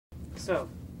So,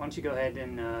 why don't you go ahead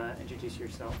and introduce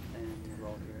yourself and your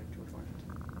role here at George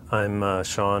Washington. I'm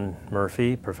Sean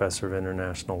Murphy, Professor of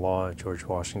International Law at George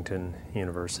Washington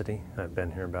University. I've been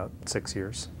here about 6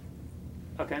 years.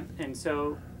 Okay, and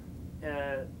so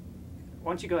why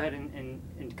don't you go ahead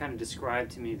and kind of describe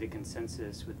to me the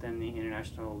consensus within the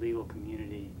international legal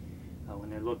community when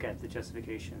they look at the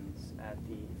justifications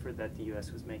that the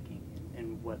U.S. was making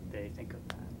and what they think of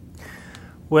that.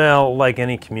 Well, like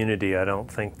any community, I don't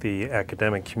think the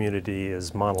academic community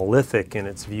is monolithic in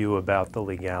its view about the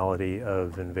legality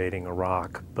of invading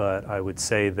Iraq, but I would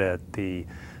say that the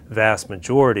vast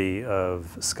majority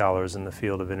of scholars in the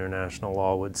field of international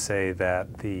law would say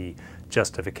that the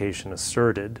justification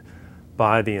asserted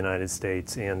by the United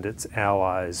States and its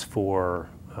allies for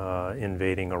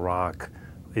invading Iraq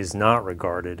is not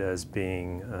regarded as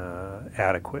being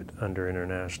adequate under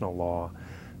international law.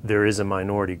 There is a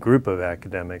minority group of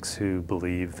academics who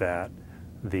believe that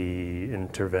the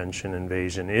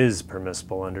invasion is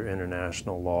permissible under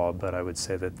international law, but I would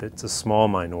say that it's a small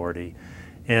minority.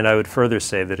 And I would further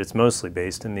say that it's mostly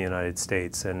based in the United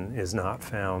States and is not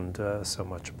found so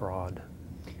much abroad.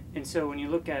 And so when you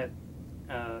look at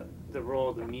the role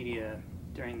of the media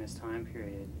during this time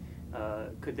period,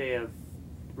 could they have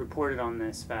reported on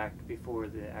this fact before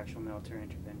the actual military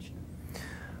intervention?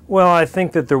 Well, I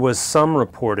think that there was some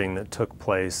reporting that took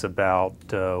place about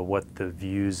what the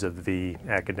views of the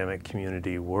academic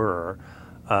community were,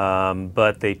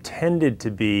 but they tended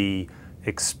to be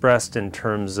expressed in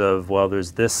terms of, well,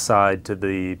 there's this side to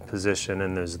the position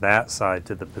and there's that side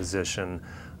to the position,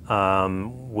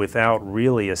 without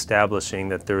really establishing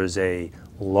that there is a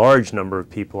large number of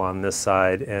people on this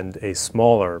side and a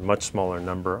much smaller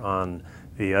number on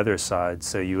the other side.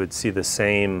 So you would see the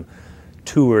same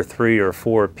 2 or 3 or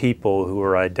 4 people who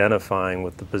are identifying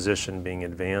with the position being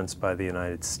advanced by the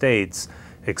United States,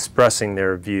 expressing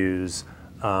their views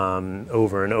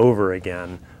over and over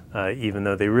again, even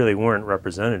though they really weren't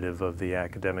representative of the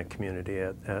academic community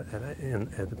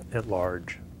at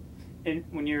large. And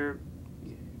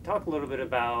talk a little bit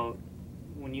about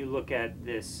when you look at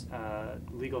this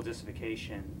legal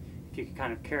justification, if you could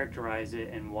kind of characterize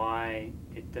it and why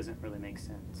it doesn't really make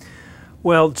sense.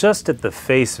 Well, just at the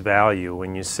face value,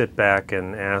 when you sit back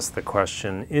and ask the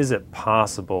question, is it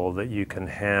possible that you can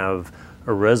have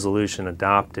a resolution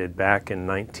adopted back in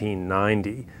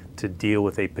 1990 to deal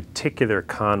with a particular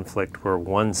conflict where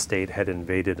one state had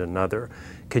invaded another?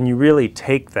 Can you really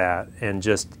take that and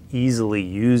just easily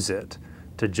use it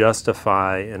to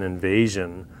justify an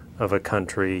invasion of a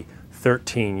country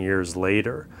 13 years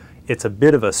later? It's a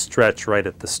bit of a stretch right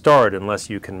at the start unless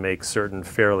you can make certain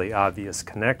fairly obvious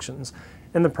connections.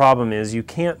 And the problem is you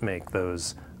can't make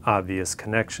those obvious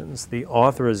connections. The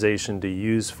authorization to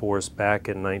use force back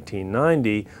in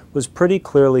 1990 was pretty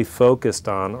clearly focused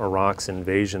on Iraq's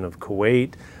invasion of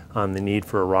Kuwait, on the need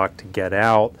for Iraq to get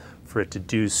out, for it to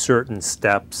do certain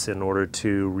steps in order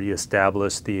to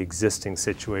reestablish the existing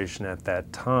situation at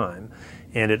that time.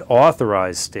 And it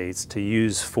authorized states to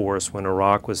use force when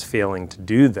Iraq was failing to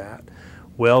do that.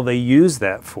 Well, they used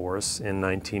that force in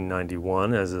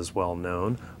 1991, as is well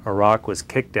known. Iraq was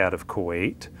kicked out of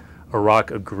Kuwait.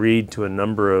 Iraq agreed to a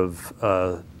number of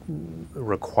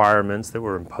requirements that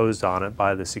were imposed on it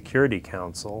by the Security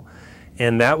Council,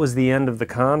 and that was the end of the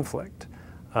conflict.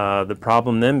 The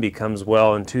problem then becomes,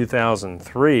 well, in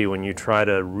 2003, when you try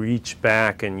to reach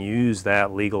back and use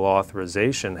that legal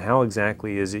authorization, how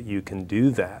exactly is it you can do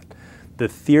that? The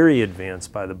theory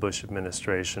advanced by the Bush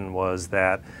administration was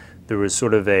that there was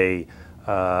sort of a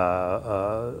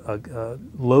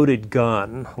loaded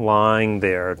gun lying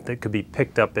there that could be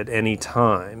picked up at any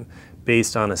time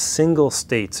based on a single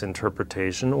state's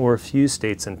interpretation or a few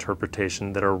states'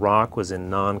 interpretation that Iraq was in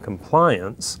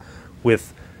non-compliance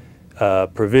with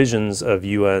provisions of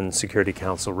UN Security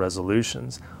Council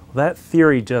resolutions. Well, that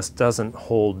theory just doesn't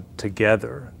hold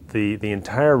together. The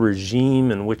entire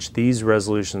regime in which these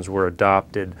resolutions were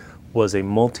adopted was a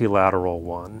multilateral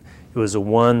one. It was a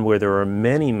one where there are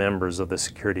many members of the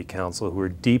Security Council who are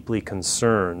deeply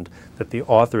concerned that the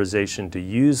authorization to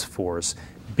use force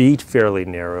be fairly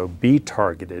narrow, be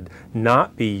targeted,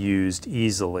 not be used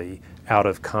easily out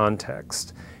of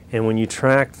context. And when you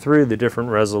track through the different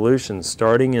resolutions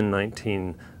starting in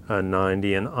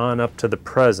 1990 and on up to the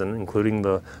present, including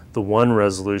the one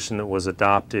resolution that was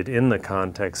adopted in the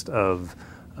context of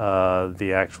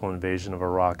the actual invasion of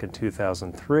Iraq in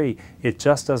 2003, it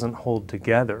just doesn't hold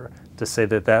together to say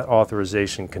that that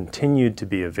authorization continued to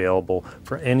be available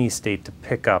for any state to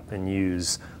pick up and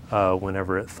use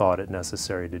whenever it thought it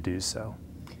necessary to do so.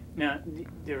 Now,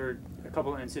 there were a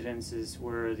couple of incidences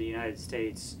where the United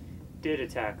States did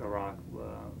attack Iraq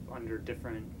under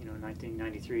different,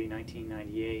 1993,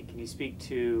 1998. Can you speak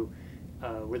to,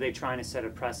 were they trying to set a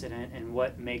precedent, and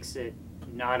what makes it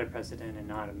not a precedent and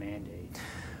not a mandate?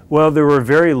 Well, there were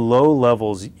very low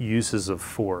levels uses of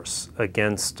force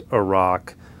against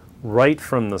Iraq right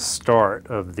from the start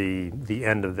of the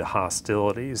end of the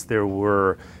hostilities. There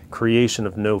were creation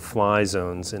of no-fly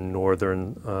zones in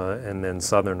northern and then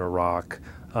southern Iraq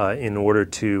in order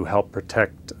to help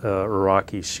protect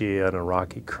Iraqi Shia and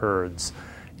Iraqi Kurds.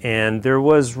 And there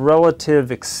was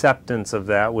relative acceptance of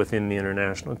that within the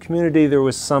international community. There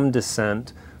was some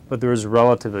dissent, but there was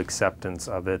relative acceptance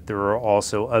of it. There were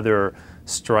also other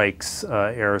strikes,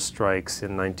 airstrikes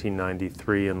in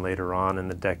 1993 and later on in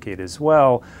the decade as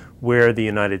well, where the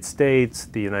United States,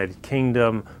 the United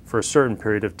Kingdom, for a certain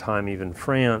period of time, even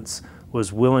France,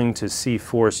 was willing to see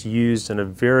force used in a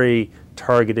very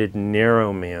targeted,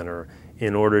 narrow manner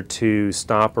in order to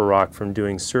stop Iraq from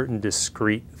doing certain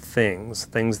discrete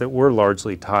things that were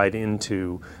largely tied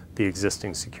into the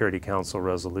existing Security Council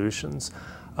resolutions.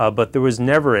 But there was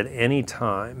never at any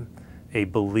time a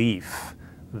belief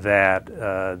that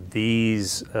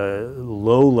these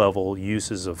low-level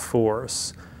uses of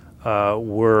force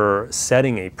were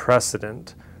setting a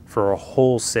precedent for a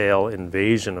wholesale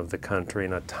invasion of the country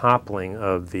and a toppling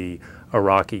of the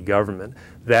Iraqi government.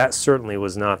 That certainly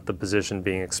was not the position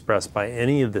being expressed by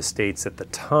any of the states at the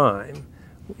time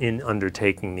in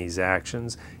undertaking these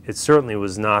actions. It certainly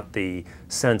was not the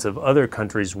sense of other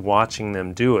countries watching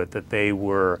them do it, that they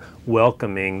were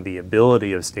welcoming the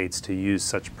ability of states to use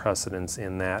such precedents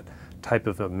in that type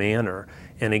of a manner.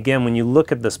 And again, when you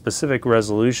look at the specific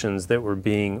resolutions that were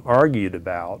being argued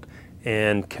about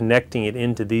and connecting it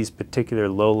into these particular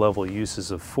low-level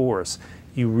uses of force,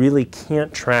 you really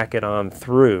can't track it on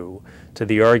through to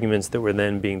the arguments that were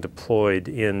then being deployed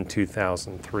in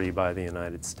 2003 by the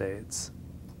United States.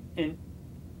 And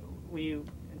when you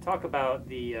talk about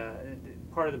the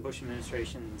part of the Bush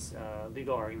administration's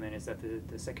legal argument is that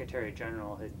the Secretary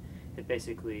General had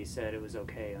basically said it was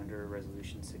okay under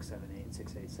Resolution 678 and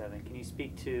 687. Can you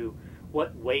speak to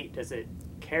what weight does it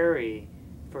carry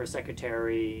for a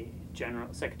Secretary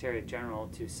General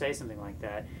to say something like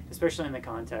that, especially in the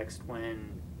context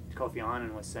when Kofi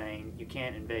Annan was saying you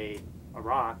can't invade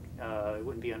Iraq, it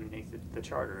wouldn't be underneath the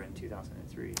charter in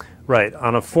 2003. Right.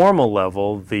 On a formal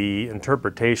level, the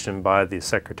interpretation by the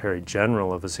Secretary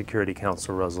General of a Security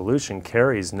Council resolution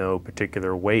carries no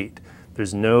particular weight.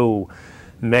 There's no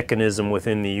mechanism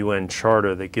within the UN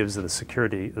Charter that gives the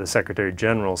Secretary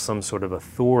General some sort of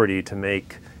authority to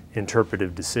make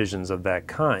interpretive decisions of that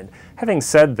kind. Having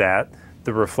said that,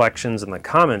 the reflections and the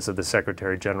comments of the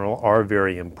Secretary General are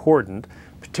very important,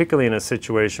 particularly in a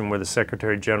situation where the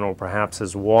Secretary General perhaps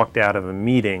has walked out of a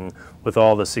meeting with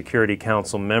all the Security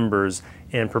Council members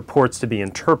and purports to be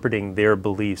interpreting their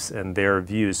beliefs and their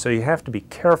views. So you have to be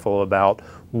careful about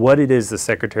what it is the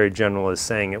Secretary General is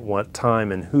saying at what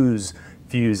time and whose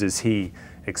views is he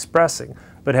expressing.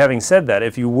 But having said that,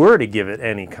 if you were to give it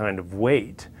any kind of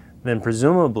weight, then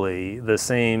presumably the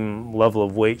same level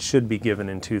of weight should be given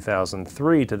in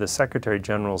 2003 to the Secretary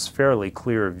General's fairly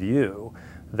clear view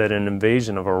that an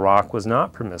invasion of Iraq was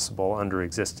not permissible under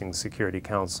existing Security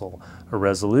Council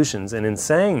resolutions. And in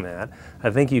saying that, I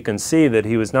think you can see that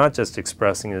he was not just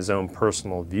expressing his own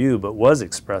personal view, but was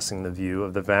expressing the view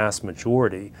of the vast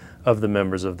majority of the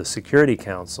members of the Security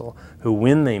Council who,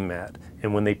 when they met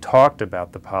and when they talked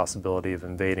about the possibility of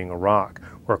invading Iraq,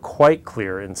 were quite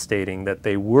clear in stating that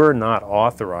they were not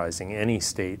authorizing any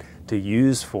state to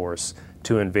use force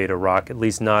to invade Iraq, at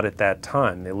least not at that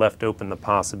time. They left open the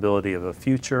possibility of a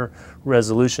future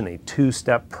resolution, a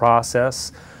two-step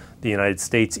process. The United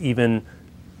States even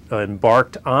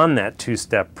embarked on that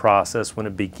two-step process when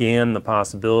it began the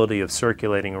possibility of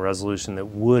circulating a resolution that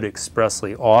would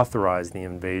expressly authorize the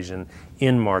invasion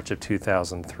in March of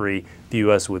 2003. The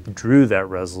U.S. withdrew that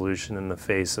resolution in the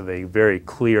face of a very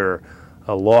clear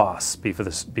loss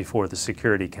before the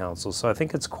Security Council. So I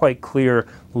think it's quite clear,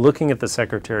 looking at the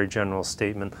Secretary General's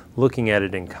statement, looking at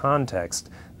it in context,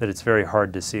 that it's very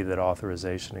hard to see that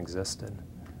authorization existed.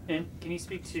 And can you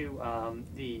speak to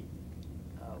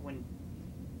when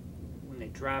they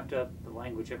draft up the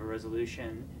language of a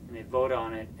resolution and they vote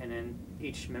on it, and then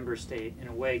each member state in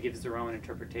a way gives their own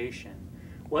interpretation,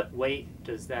 what weight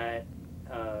does that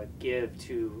give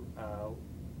to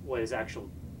what is actual?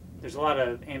 There's a lot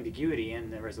of ambiguity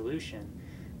in the resolution,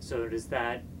 so does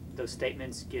those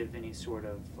statements give any sort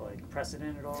of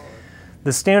precedent at all? Or?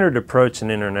 The standard approach in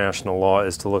international law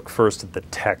is to look first at the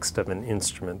text of an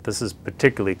instrument. This is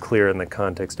particularly clear in the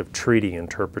context of treaty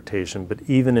interpretation, but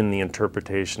even in the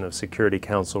interpretation of Security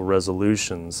Council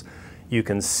resolutions, you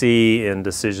can see in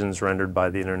decisions rendered by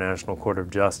the International Court of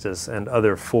Justice and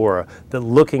other fora that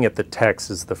looking at the text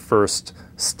is the first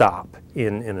stop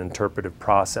in an interpretive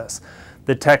process.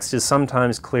 The text is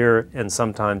sometimes clear and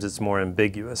sometimes it's more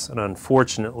ambiguous. And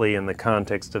unfortunately, in the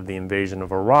context of the invasion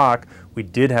of Iraq, we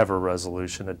did have a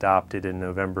resolution adopted in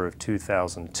November of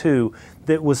 2002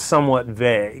 that was somewhat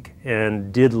vague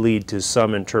and did lead to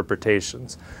some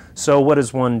interpretations. So what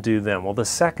does one do then? Well, the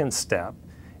second step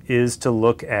is to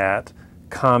look at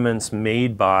comments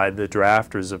made by the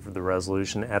drafters of the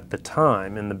resolution at the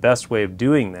time. And the best way of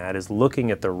doing that is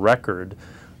looking at the record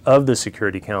of the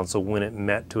Security Council when it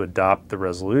met to adopt the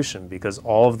resolution, because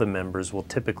all of the members will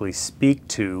typically speak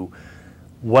to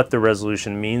what the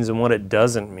resolution means and what it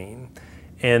doesn't mean.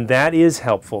 And that is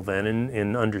helpful then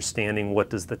in understanding what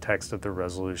does the text of the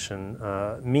resolution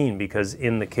mean, because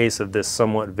in the case of this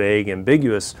somewhat vague,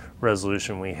 ambiguous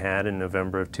resolution we had in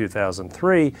November of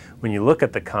 2003, when you look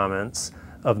at the comments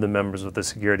of the members of the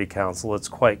Security Council, it's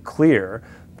quite clear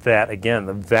that, again,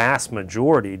 the vast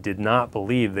majority did not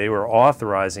believe they were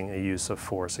authorizing a use of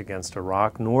force against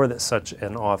Iraq, nor that such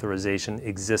an authorization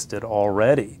existed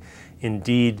already.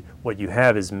 Indeed, what you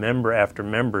have is member after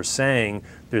member saying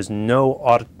there's no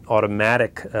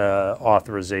automatic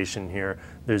authorization here.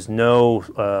 There's no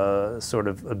sort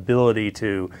of ability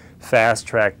to fast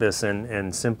track this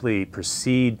and simply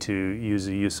proceed to use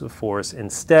a use of force.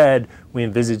 Instead, we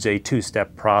envisage a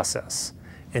two-step process.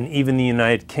 And even the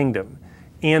United Kingdom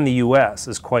and the U.S.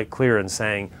 is quite clear in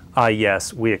saying,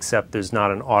 yes, we accept there's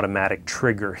not an automatic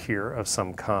trigger here of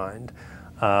some kind.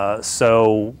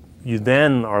 So you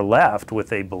then are left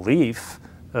with a belief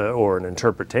or an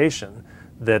interpretation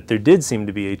that there did seem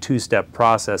to be a two-step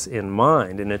process in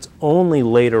mind, and it's only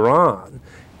later on,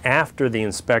 after the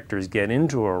inspectors get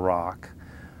into Iraq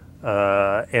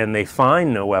and they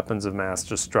find no weapons of mass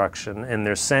destruction, and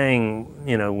they're saying,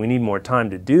 you know, we need more time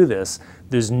to do this,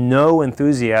 there's no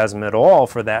enthusiasm at all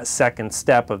for that second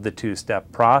step of the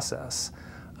two-step process.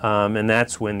 And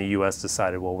that's when the U.S.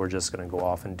 decided, well, we're just going to go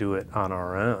off and do it on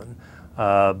our own.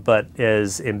 But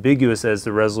as ambiguous as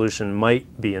the resolution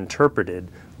might be interpreted,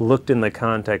 looked in the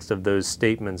context of those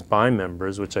statements by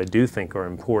members, which I do think are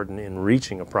important in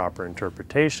reaching a proper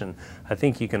interpretation, I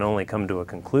think you can only come to a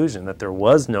conclusion that there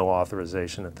was no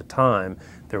authorization at the time,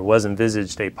 there was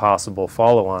envisaged a possible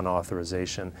follow-on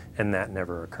authorization, and that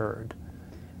never occurred.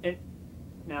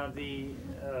 Now,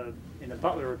 in the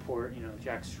Butler report, you know,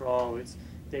 Jack Straw,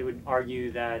 they would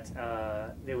argue that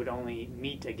they would only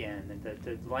meet again, and that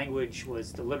the language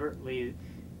was deliberately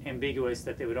ambiguous,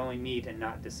 that they would only meet and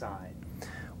not decide.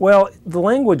 Well, the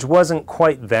language wasn't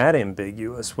quite that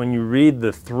ambiguous. When you read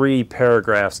the three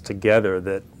paragraphs together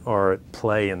that are at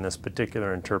play in this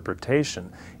particular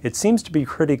interpretation, it seems to be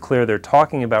pretty clear they're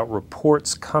talking about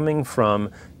reports coming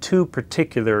from two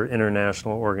particular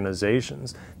international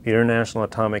organizations. The International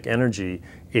Atomic Energy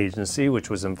Agency,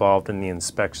 which was involved in the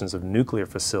inspections of nuclear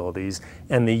facilities,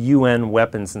 and the UN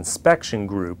Weapons Inspection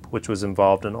Group, which was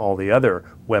involved in all the other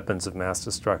weapons of mass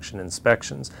destruction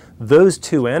inspections. Those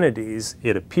two entities,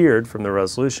 it appeared from the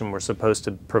resolution, were supposed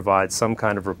to provide some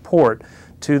kind of report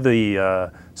to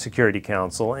the Security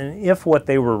Council, and if what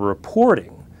they were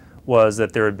reporting was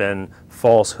that there had been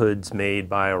falsehoods made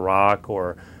by Iraq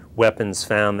or weapons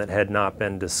found that had not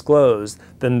been disclosed,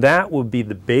 then that would be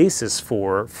the basis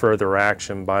for further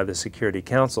action by the Security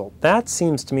Council. That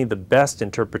seems to me the best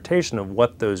interpretation of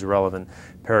what those relevant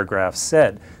paragraphs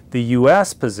said. The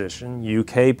U.S. position,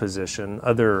 UK position,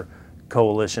 other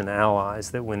coalition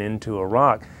allies that went into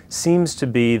Iraq, seems to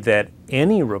be that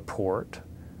any report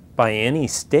by any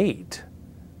state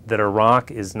that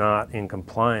Iraq is not in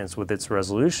compliance with its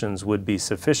resolutions would be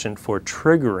sufficient for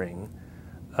triggering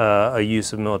a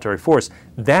use of military force.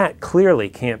 That clearly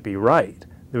can't be right.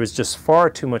 There was just far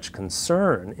too much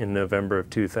concern in November of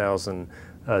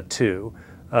 2002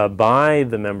 by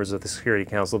the members of the Security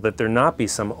Council that there not be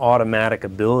some automatic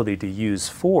ability to use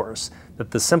force,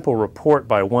 that the simple report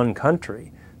by one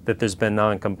country that there's been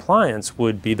non-compliance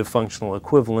would be the functional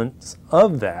equivalence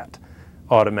of that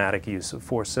automatic use of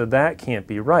force. So that can't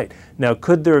be right. Now,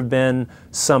 could there have been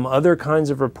some other kinds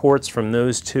of reports from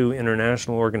those two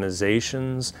international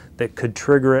organizations that could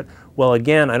trigger it? Well,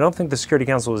 again, I don't think the Security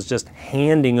Council was just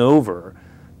handing over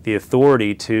the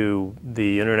authority to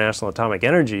the International Atomic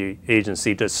Energy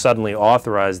Agency to suddenly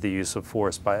authorize the use of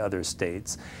force by other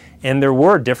states. And there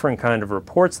were different kind of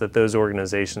reports that those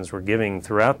organizations were giving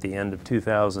throughout the end of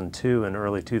 2002 and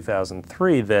early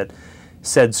 2003 that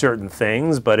said certain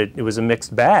things, but it was a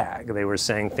mixed bag. They were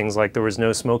saying things like there was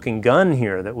no smoking gun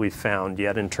here that we've found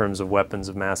yet in terms of weapons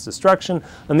of mass destruction.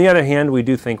 On the other hand, we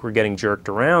do think we're getting jerked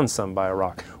around some by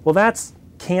Iraq. Well, that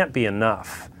can't be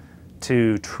enough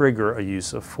to trigger a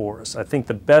use of force. I think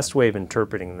the best way of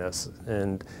interpreting this,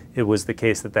 and it was the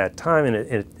case at that time, and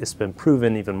it's been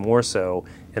proven even more so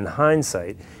in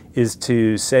hindsight, is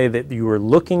to say that you were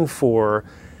looking for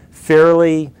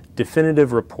fairly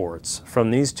definitive reports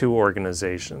from these two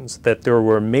organizations that there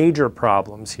were major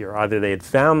problems here. Either they had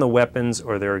found the weapons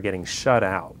or they were getting shut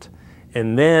out.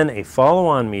 And then a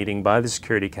follow-on meeting by the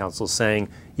Security Council saying,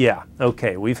 yeah,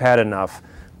 okay, we've had enough.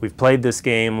 We've played this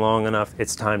game long enough.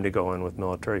 It's time to go in with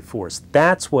military force.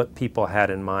 That's what people had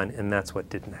in mind, and that's what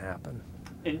didn't happen.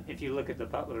 And if you look at the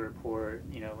Butler report,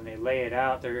 you know, when they lay it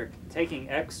out, they're taking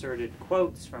excerpted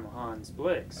quotes from Hans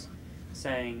Blix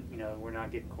saying, you know, we're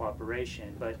not getting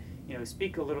cooperation. But, you know,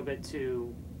 speak a little bit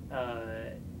to,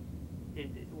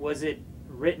 was it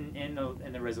written in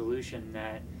the resolution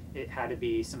that it had to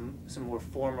be some more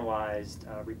formalized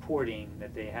reporting,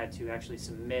 that they had to actually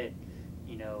submit,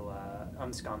 you know,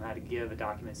 UNSCOM had to give a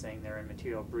document saying they're in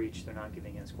material breach, they're not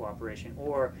giving us cooperation?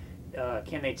 Or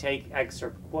can they take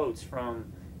excerpt quotes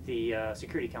from the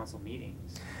Security Council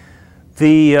meetings?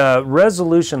 The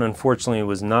resolution, unfortunately,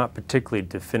 was not particularly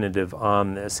definitive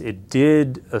on this. It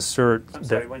did assert I'm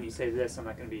sorry, when you say this, I'm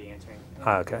not going to be answering.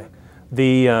 Okay.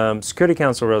 The Security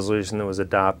Council resolution that was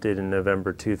adopted in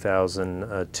November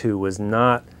 2002 was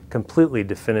not completely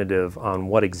definitive on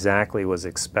what exactly was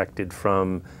expected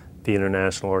from the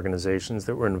international organizations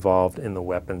that were involved in the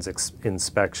weapons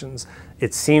inspections.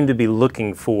 It seemed to be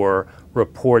looking for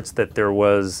reports that there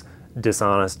was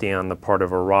dishonesty on the part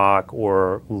of Iraq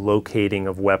or locating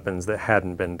of weapons that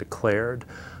hadn't been declared.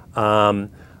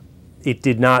 It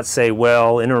did not say,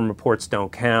 well, interim reports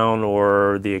don't count,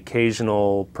 or the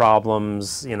occasional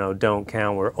problems, you know, don't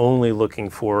count. We're only looking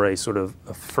for a sort of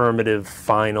affirmative,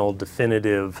 final,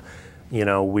 definitive, you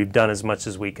know, we've done as much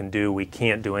as we can do. We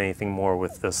can't do anything more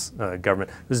with this government.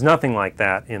 There's nothing like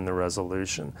that in the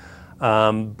resolution.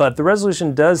 But the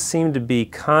resolution does seem to be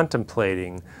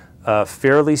contemplating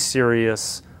fairly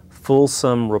serious,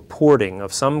 fulsome reporting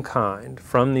of some kind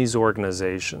from these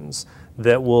organizations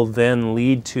that will then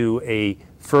lead to a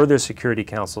further Security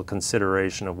Council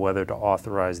consideration of whether to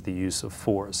authorize the use of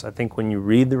force. I think when you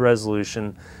read the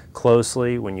resolution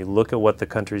closely, when you look at what the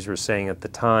countries were saying at the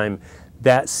time,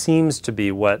 that seems to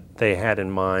be what they had in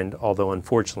mind, although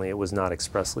unfortunately it was not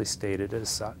expressly stated as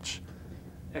such.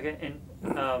 Okay,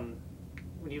 and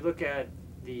when you look at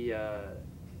the,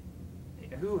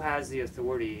 who has the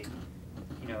authority,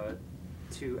 you know,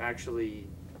 to actually,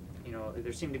 you know,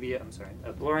 there seemed to be,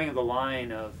 a blurring of the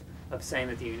line of saying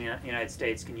that the United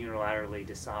States can unilaterally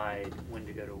decide when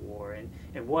to go to war,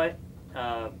 and what,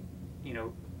 you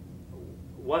know,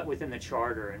 what within the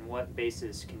Charter and what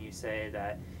basis can you say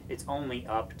that it's only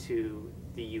up to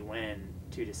the UN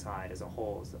to decide as a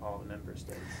whole, as all the member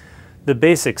states? The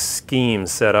basic scheme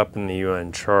set up in the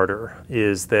UN Charter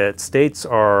is that states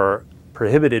are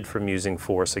prohibited from using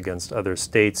force against other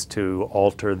states to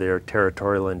alter their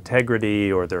territorial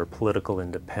integrity or their political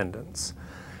independence.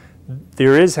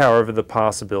 There is, however, the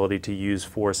possibility to use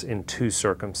force in two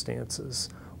circumstances.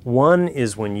 One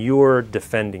is when you're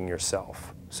defending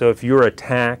yourself. So if you're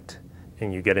attacked,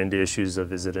 and you get into issues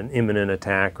of is it an imminent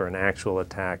attack or an actual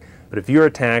attack, but if you're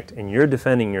attacked and you're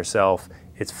defending yourself,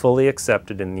 it's fully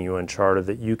accepted in the UN Charter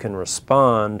that you can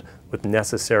respond with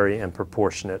necessary and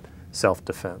proportionate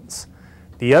self-defense.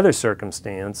 The other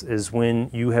circumstance is when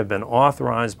you have been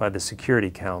authorized by the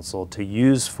Security Council to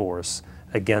use force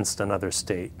against another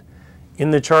state.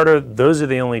 In the Charter, those are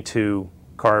the only two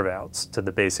carve-outs to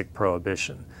the basic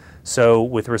prohibition. So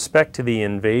with respect to the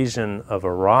invasion of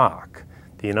Iraq,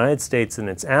 the United States and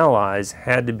its allies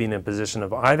had to be in a position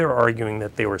of either arguing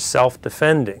that they were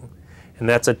self-defending, and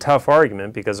that's a tough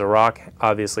argument because Iraq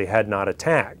obviously had not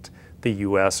attacked the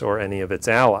U.S. or any of its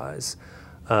allies.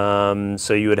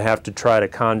 So you would have to try to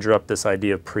conjure up this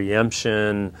idea of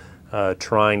preemption,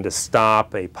 trying to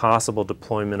stop a possible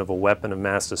deployment of a weapon of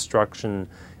mass destruction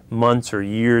months or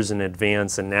years in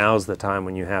advance, and now's the time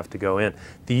when you have to go in.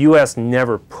 The U.S.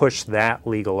 never pushed that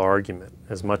legal argument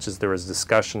as much as there was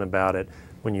discussion about it.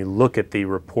 When you look at the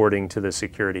reporting to the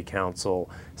Security Council,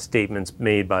 statements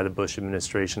made by the Bush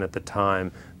administration at the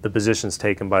time, the positions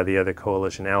taken by the other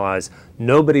coalition allies,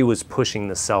 nobody was pushing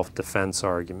the self-defense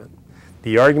argument.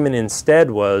 The argument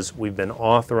instead was, we've been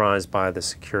authorized by the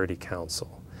Security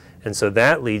Council. And so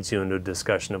that leads you into a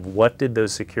discussion of what did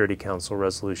those Security Council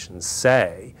resolutions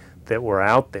say that were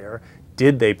out there?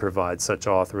 Did they provide such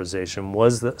authorization?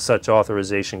 Was such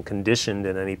authorization conditioned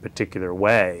in any particular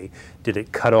way? Did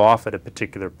it cut off at a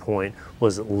particular point?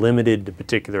 Was it limited to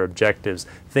particular objectives?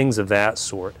 Things of that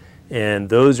sort. And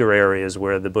those are areas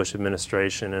where the Bush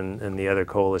administration and the other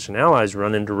coalition allies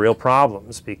run into real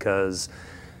problems because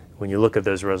when you look at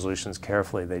those resolutions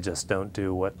carefully, they just don't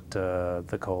do what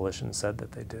the coalition said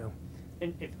that they do.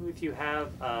 And if you have,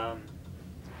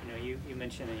 you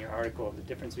mentioned in your article the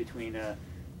difference between a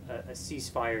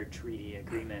ceasefire treaty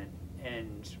agreement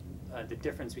and the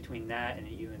difference between that and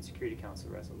a UN Security Council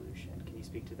resolution. Can you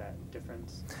speak to that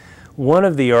difference? One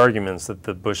of the arguments that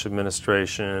the Bush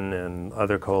administration and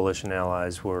other coalition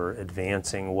allies were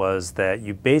advancing was that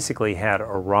you basically had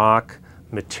Iraq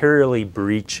materially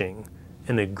breaching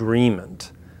an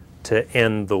agreement to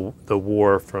end the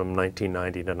war from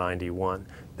 1990 to 91.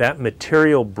 That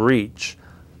material breach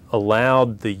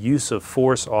allowed the use of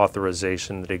force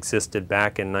authorization that existed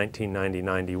back in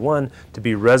 1990-91 to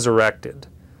be resurrected,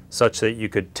 such that you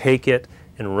could take it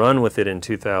and run with it in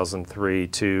 2003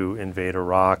 to invade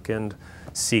Iraq and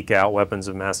seek out weapons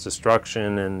of mass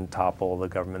destruction and topple the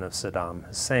government of Saddam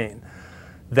Hussein.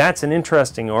 That's an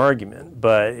interesting argument,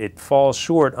 but it falls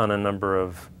short on a number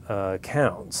of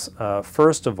counts.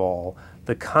 First of all,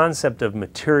 the concept of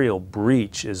material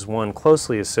breach is one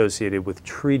closely associated with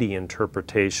treaty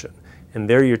interpretation. And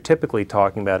there you're typically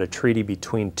talking about a treaty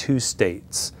between two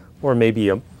states, or maybe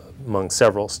among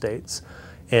several states,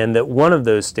 and that one of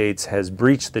those states has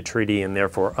breached the treaty and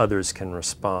therefore others can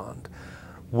respond.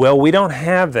 Well, we don't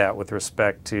have that with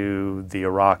respect to the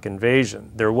Iraq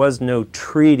invasion. There was no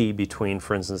treaty between,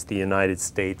 for instance, the United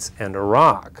States and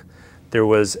Iraq. There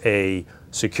was a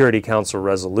Security Council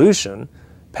resolution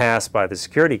passed by the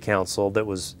Security Council that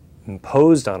was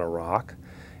imposed on Iraq,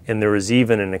 and there was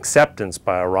even an acceptance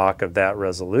by Iraq of that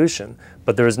resolution,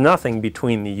 but there was nothing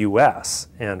between the U.S.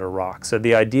 and Iraq. So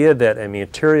the idea that a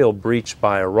material breach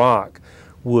by Iraq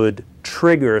would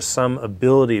trigger some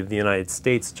ability of the United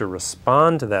States to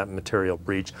respond to that material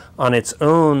breach on its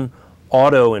own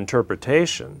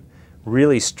auto-interpretation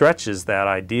really stretches that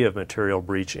idea of material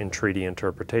breach in treaty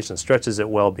interpretation, stretches it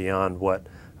well beyond what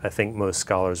I think most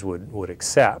scholars would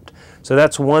accept. So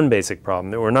that's one basic problem,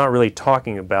 that we're not really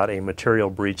talking about a material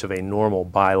breach of a normal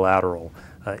bilateral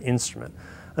instrument.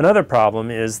 Another problem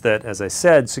is that, as I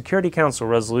said, Security Council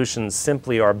resolutions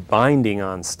simply are binding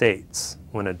on states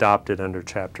when adopted under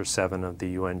Chapter 7 of the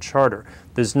UN Charter.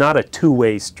 There's not a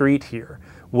two-way street here.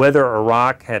 Whether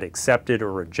Iraq had accepted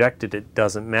or rejected it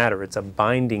doesn't matter. It's a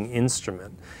binding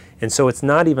instrument. And so it's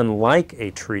not even like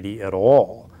a treaty at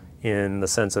all, in the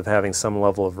sense of having some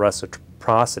level of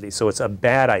reciprocity. So it's a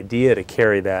bad idea to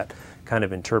carry that kind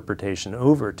of interpretation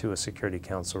over to a Security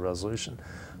Council resolution.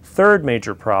 Third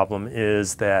major problem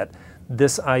is that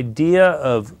this idea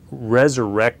of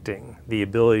resurrecting the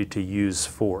ability to use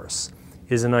force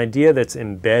is an idea that's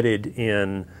embedded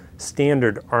in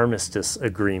standard armistice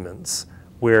agreements,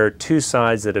 where two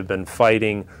sides that have been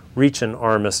fighting reach an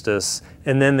armistice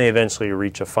and then they eventually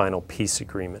reach a final peace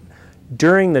agreement.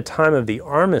 During the time of the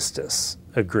armistice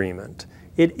agreement,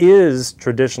 it is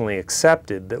traditionally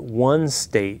accepted that one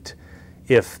state,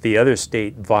 if the other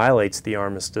state violates the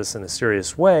armistice in a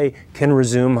serious way, can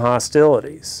resume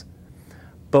hostilities.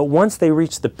 But once they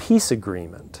reach the peace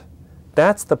agreement,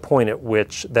 that's the point at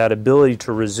which that ability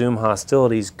to resume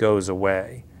hostilities goes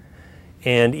away.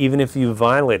 And even if you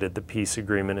violated the peace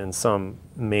agreement in some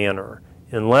manner,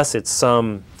 unless it's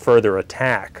some further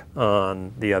attack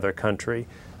on the other country,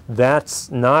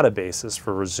 that's not a basis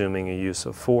for resuming a use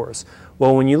of force.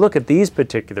 Well, when you look at these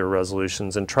particular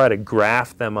resolutions and try to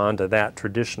graft them onto that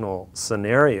traditional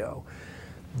scenario,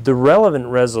 the relevant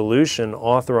resolution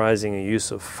authorizing a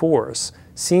use of force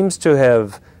seems to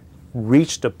have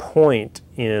reached a point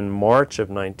in March of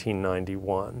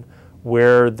 1991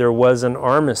 where there was an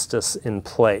armistice in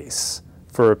place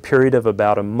for a period of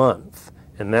about a month,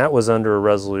 and that was under a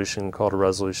resolution called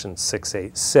Resolution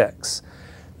 686.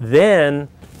 Then,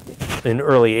 in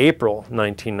early April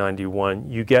 1991,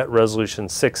 you get Resolution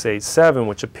 687,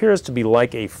 which appears to be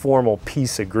like a formal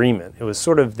peace agreement. It was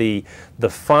sort of the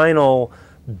final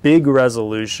big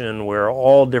resolution where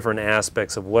all different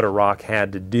aspects of what Iraq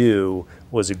had to do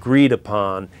was agreed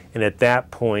upon, and at that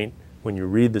point, when you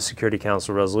read the Security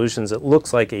Council resolutions, it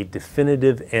looks like a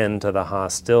definitive end to the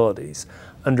hostilities.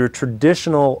 Under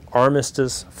traditional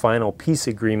armistice final peace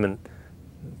agreement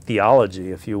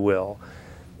theology, if you will,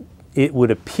 it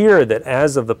would appear that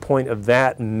as of the point of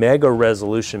that mega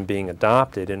resolution being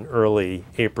adopted in early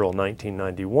April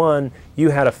 1991, you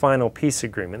had a final peace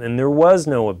agreement, and there was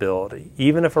no ability,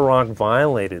 even if Iraq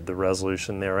violated the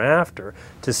resolution thereafter,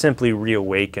 to simply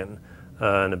reawaken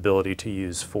an ability to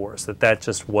use force, that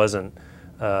just wasn't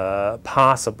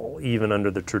possible, even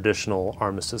under the traditional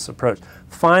armistice approach.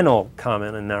 Final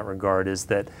comment in that regard is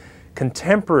that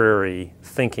contemporary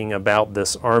thinking about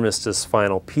this armistice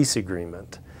final peace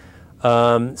agreement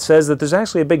says that there's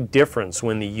actually a big difference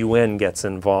when the UN gets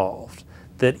involved,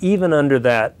 that even under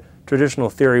that traditional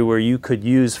theory where you could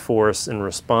use force in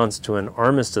response to an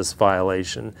armistice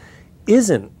violation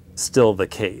isn't still the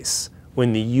case.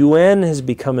 When the UN has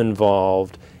become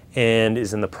involved and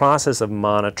is in the process of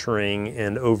monitoring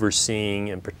and overseeing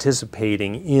and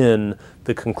participating in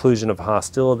the conclusion of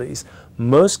hostilities,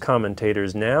 most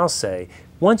commentators now say,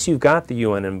 once you've got the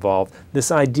UN involved,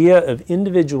 this idea of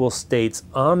individual states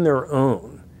on their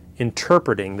own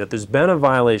interpreting that there's been a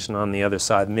violation on the other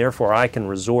side and therefore I can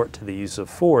resort to the use of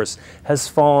force has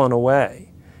fallen away.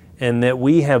 And that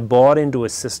we have bought into a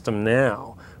system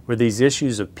now where these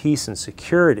issues of peace and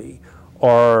security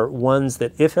are ones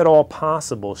that, if at all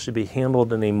possible, should be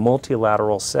handled in a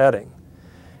multilateral setting.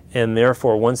 And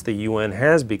therefore, once the UN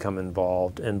has become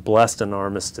involved and blessed an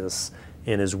armistice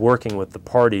and is working with the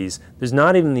parties, there's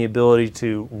not even the ability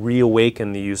to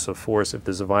reawaken the use of force if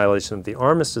there's a violation of the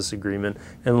armistice agreement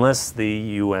unless the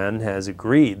UN has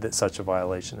agreed that such a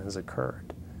violation has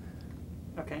occurred.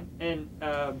 Okay, and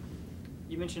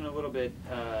you mentioned a little bit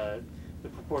the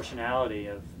proportionality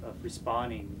of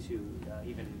responding to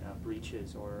even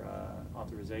breaches or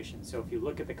authorizations. So if you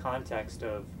look at the context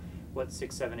of what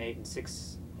 678 and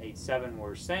 687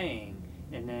 were saying,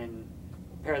 and then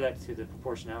compare that to the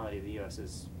proportionality of the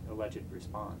U.S.'s alleged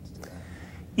response to that.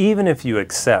 Even if you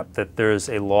accept that there's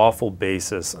a lawful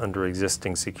basis under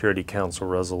existing Security Council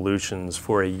resolutions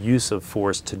for a use of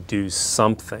force to do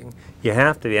something, you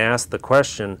have to ask the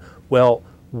question, well,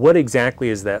 what exactly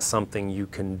is that something you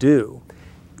can do?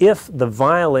 If the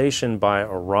violation by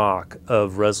Iraq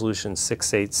of Resolution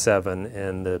 687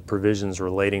 and the provisions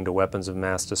relating to weapons of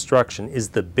mass destruction is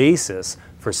the basis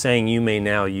for saying you may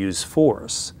now use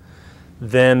force,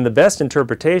 then the best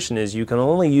interpretation is you can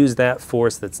only use that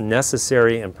force that's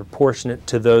necessary and proportionate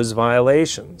to those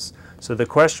violations. So the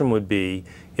question would be,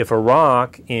 if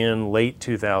Iraq in late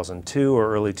 2002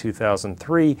 or early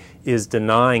 2003 is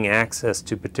denying access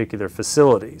to particular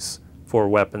facilities for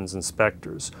weapons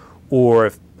inspectors, or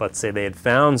if, let's say, they had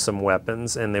found some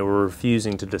weapons and they were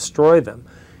refusing to destroy them,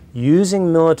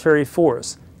 using military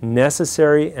force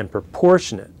necessary and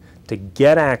proportionate to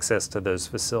get access to those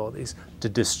facilities, to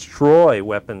destroy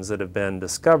weapons that have been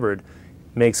discovered,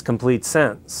 makes complete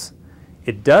sense.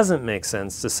 It doesn't make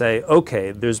sense to say,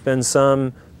 okay, there's been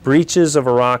some breaches of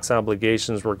Iraq's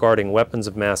obligations regarding weapons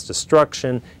of mass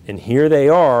destruction, and here they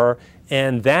are,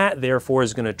 and that, therefore,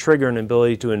 is going to trigger an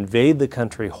ability to invade the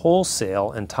country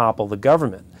wholesale and topple the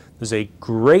government. There's a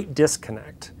great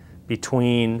disconnect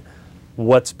between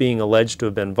what's being alleged to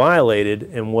have been violated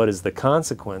and what is the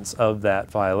consequence of that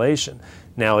violation.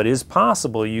 Now, it is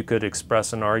possible you could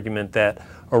express an argument that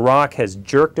Iraq has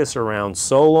jerked us around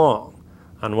so long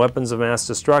on weapons of mass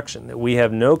destruction that we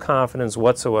have no confidence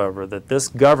whatsoever that this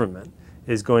government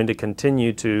is going to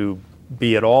continue to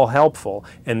be at all helpful,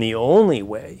 and the only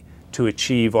way to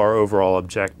achieve our overall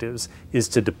objectives is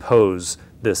to depose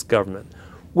this government.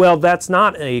 Well, that's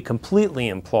not a completely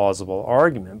implausible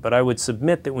argument, but I would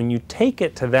submit that when you take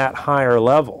it to that higher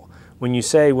level, when you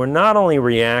say we're not only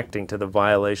reacting to the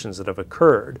violations that have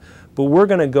occurred, but we're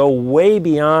going to go way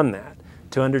beyond that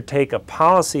to undertake a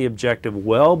policy objective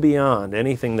well beyond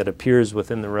anything that appears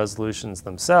within the resolutions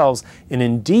themselves. And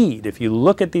indeed, if you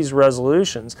look at these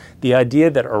resolutions, the idea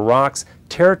that Iraq's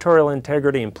territorial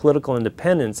integrity and political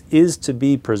independence is to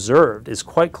be preserved is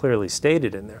quite clearly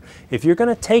stated in there. If you're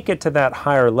going to take it to that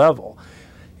higher level,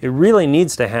 it really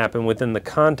needs to happen within the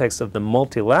context of the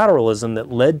multilateralism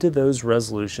that led to those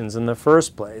resolutions in the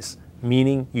first place.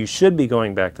 Meaning you should be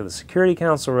going back to the Security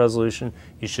Council resolution.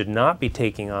 You should not be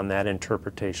taking on that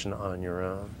interpretation on your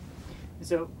own.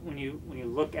 So when you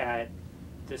look at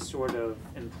this sort of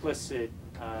implicit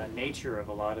nature of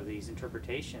a lot of these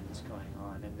interpretations going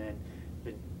on, and then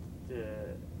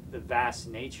the vast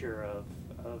nature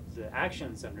of the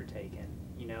actions undertaken,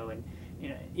 and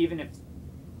even if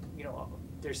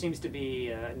there seems to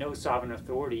be no sovereign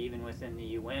authority even within the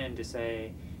UN to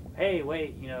say, hey,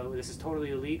 wait, this is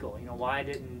totally illegal. Why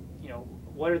didn't,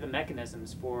 what are the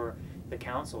mechanisms for the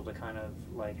council to kind of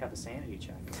like have a sanity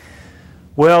check?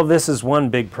 Well, this is one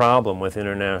big problem with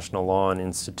international law and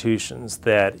institutions,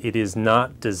 that it is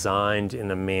not designed in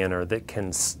a manner that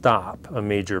can stop a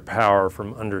major power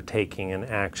from undertaking an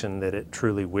action that it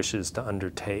truly wishes to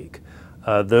undertake.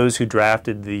 Those who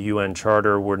drafted the UN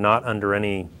Charter were not under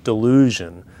any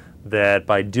delusion that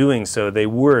by doing so they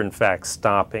were in fact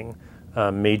stopping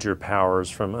major powers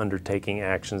from undertaking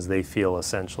actions they feel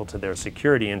essential to their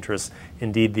security interests.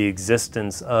 Indeed, the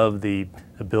existence of the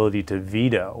ability to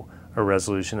veto a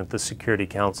resolution at the Security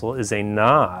Council is a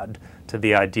nod to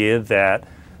the idea that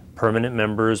permanent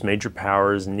members, major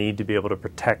powers, need to be able to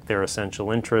protect their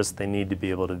essential interests. They need to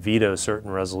be able to veto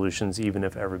certain resolutions even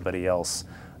if everybody else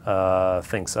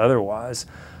thinks otherwise.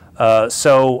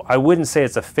 So I wouldn't say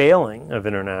it's a failing of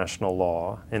international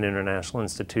law and international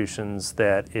institutions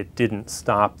that it didn't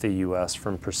stop the U.S.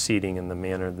 from proceeding in the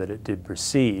manner that it did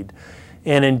proceed.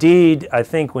 And indeed, I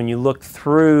think when you look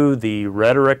through the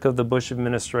rhetoric of the Bush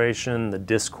administration, the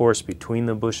discourse between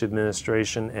the Bush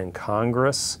administration and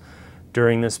Congress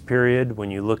during this period, when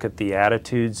you look at the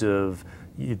attitudes of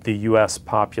the U.S.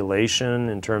 population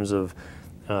in terms of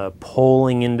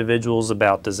polling individuals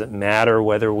about, does it matter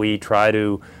whether we try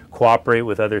to cooperate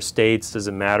with other states, does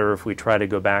it matter if we try to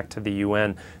go back to the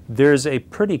UN, there's a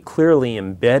pretty clearly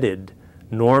embedded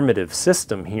normative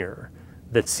system here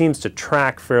that seems to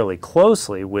track fairly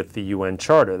closely with the UN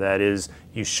Charter. That is,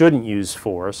 you shouldn't use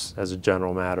force as a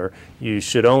general matter. You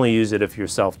should only use it if you're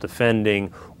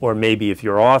self-defending, or maybe if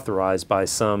you're authorized by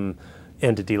some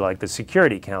entity like the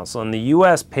Security Council. And the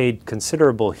U.S. paid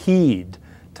considerable heed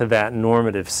to that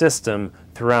normative system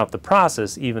throughout the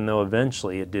process, even though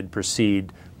eventually it did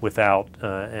proceed without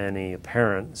any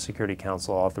apparent Security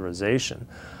Council authorization.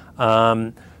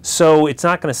 So it's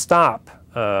not going to stop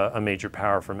a major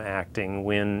power from acting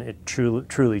when it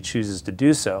truly chooses to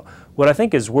do so. What I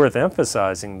think is worth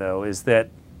emphasizing, though, is that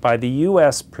by the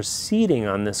U.S. proceeding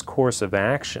on this course of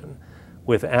action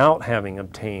without having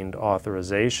obtained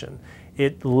authorization,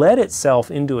 it led itself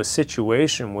into a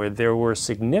situation where there were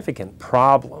significant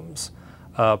problems,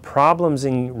 problems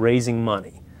in raising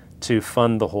money to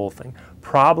fund the whole thing,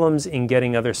 problems in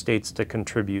getting other states to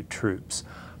contribute troops,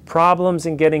 problems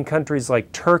in getting countries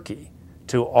like Turkey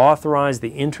to authorize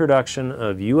the introduction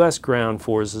of U.S. ground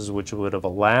forces, which would have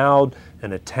allowed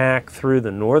an attack through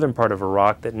the northern part of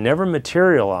Iraq that never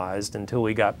materialized until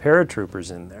we got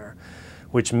paratroopers in there,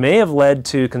 which may have led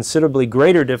to considerably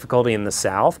greater difficulty in the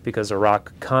south because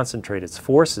Iraq concentrated its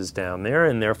forces down there,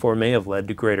 and therefore may have led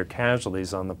to greater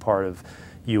casualties on the part of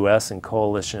U.S. and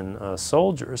coalition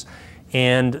soldiers.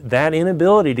 And that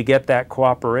inability to get that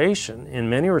cooperation, in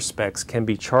many respects, can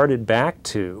be charted back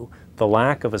to the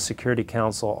lack of a Security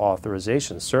Council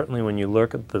authorization. Certainly when you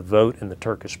look at the vote in the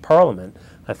Turkish parliament,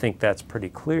 I think that's pretty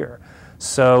clear.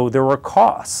 So there were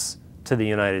costs to the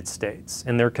United States,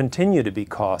 and there continue to be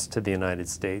costs to the United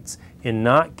States in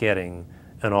not getting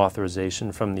an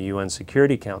authorization from the UN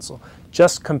Security Council.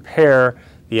 Just compare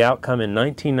the outcome in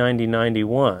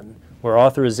 1990-91, where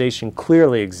authorization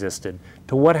clearly existed,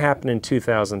 to what happened in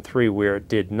 2003, where it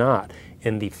did not.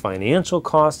 And the financial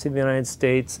cost to the United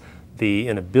States, the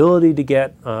inability to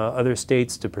get other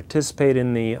states to participate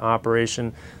in the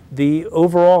operation, the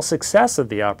overall success of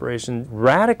the operation,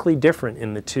 radically different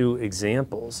in the two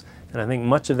examples. And I think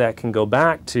much of that can go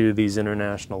back to these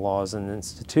international laws and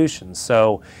institutions.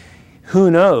 So who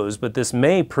knows, but this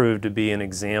may prove to be an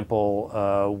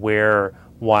example where,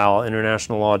 while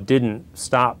international law didn't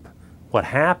stop what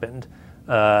happened,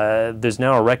 there's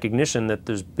now a recognition that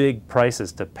there's big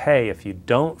prices to pay if you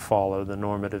don't follow the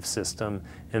normative system,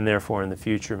 and therefore in the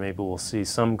future maybe we'll see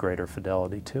some greater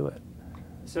fidelity to it.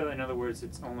 So in other words,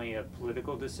 it's only a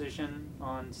political decision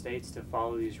on states to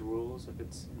follow these rules if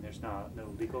there's no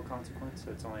legal consequence,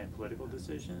 so it's only a political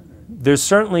decision? Or? There's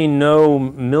certainly no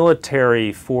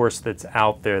military force that's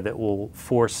out there that will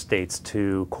force states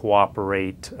to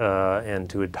cooperate and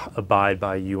to abide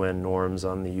by UN norms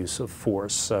on the use of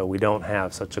force. So we don't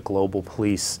have such a global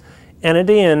police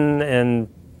entity, and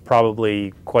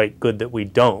probably quite good that we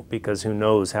don't, because who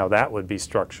knows how that would be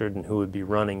structured and who would be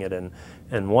running it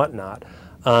and whatnot.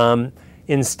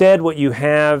 Instead, what you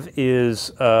have is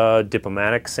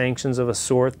diplomatic sanctions of a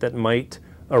sort that might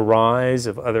arise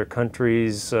if other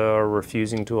countries are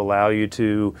refusing to allow you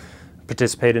to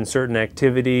participate in certain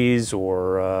activities,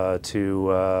 or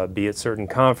to be at certain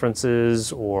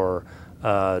conferences, or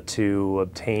to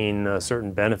obtain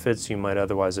certain benefits you might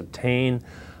otherwise obtain.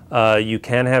 You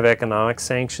can have economic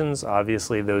sanctions.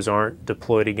 Obviously, those aren't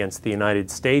deployed against the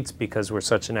United States because we're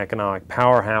such an economic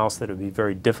powerhouse that it would be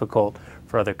very difficult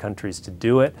for other countries to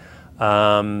do it.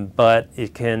 But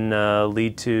it can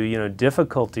lead to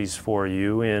difficulties for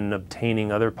you in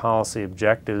obtaining other policy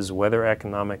objectives, whether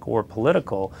economic or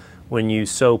political, when you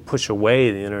so push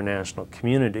away the international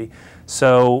community.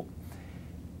 So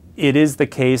it is the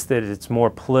case that it's more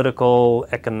political,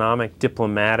 economic,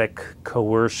 diplomatic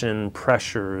coercion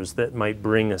pressures that might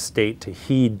bring a state to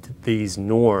heed these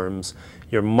norms.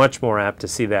 You're much more apt to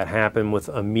see that happen with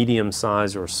a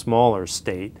medium-sized or smaller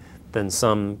state than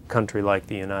some country like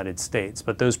the United States.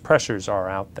 But those pressures are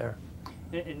out there.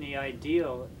 In the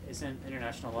ideal, isn't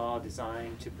international law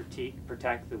designed to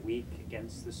protect the weak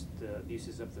against the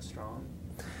abuses of the strong?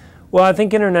 Well, I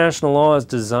think international law is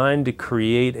designed to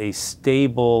create a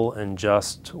stable and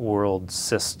just world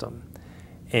system.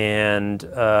 And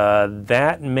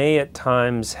that may at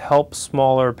times help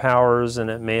smaller powers, and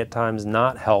it may at times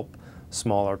not help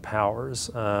smaller powers.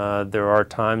 There are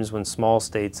times when small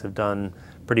states have done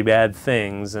pretty bad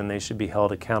things, and they should be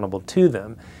held accountable to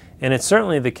them. And it's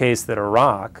certainly the case that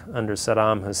Iraq, under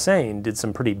Saddam Hussein, did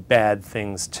some pretty bad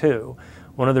things too.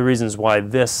 One of the reasons why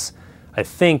this, I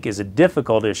think, is a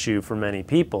difficult issue for many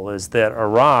people is that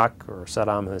Iraq, or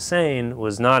Saddam Hussein,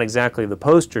 was not exactly the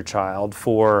poster child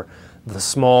for the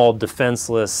small,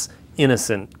 defenseless,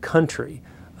 innocent country.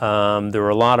 There were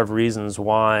a lot of reasons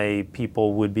why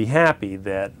people would be happy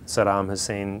that Saddam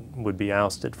Hussein would be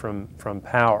ousted from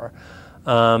power.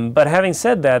 But having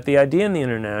said that, the idea in the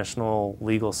international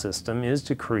legal system is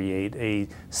to create a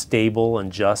stable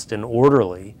and just and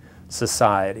orderly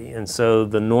society. And so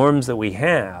the norms that we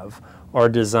have are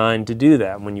designed to do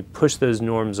that. When you push those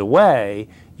norms away,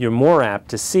 you're more apt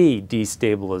to see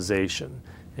destabilization.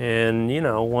 And, you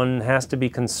know, one has to be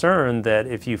concerned that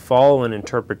if you follow an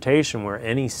interpretation where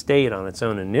any state on its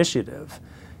own initiative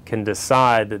can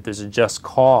decide that there's a just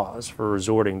cause for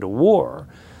resorting to war,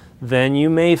 then you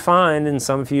may find in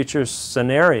some future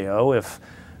scenario, if,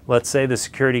 let's say, the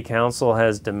Security Council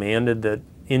has demanded that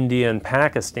India and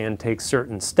Pakistan take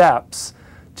certain steps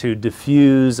to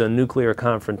diffuse a nuclear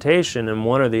confrontation and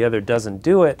one or the other doesn't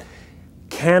do it,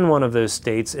 can one of those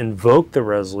states invoke the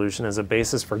resolution as a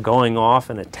basis for going off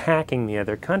and attacking the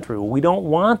other country? Well, we don't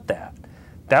want that.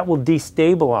 That will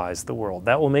destabilize the world.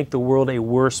 That will make the world a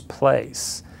worse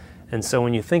place. And so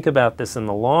when you think about this in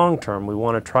the long term, we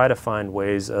want to try to find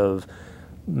ways of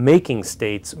making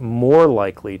states more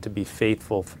likely to be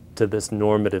faithful to this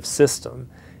normative system.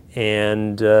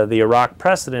 And the Iraq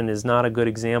precedent is not a good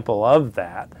example of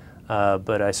that.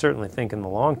 But I certainly think in the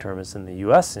long term it's in the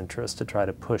U.S. interest to try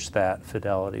to push that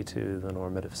fidelity to the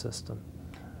normative system.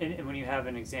 And when you have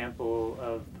an example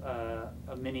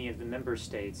of many of the member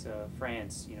states,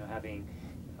 France, you know, having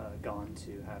gone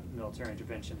to have military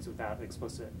interventions without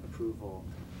explicit approval,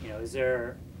 you know, is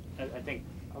there? I think,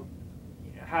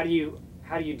 how do you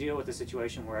deal with a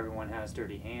situation where everyone has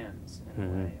dirty hands in a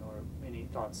way? Or any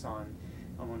thoughts on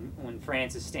when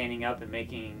France is standing up and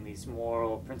making these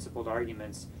moral, principled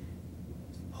arguments,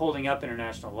 holding up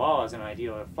international law as an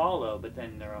ideal to follow, but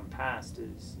then their own past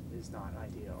is not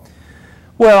ideal?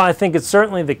 Well, I think it's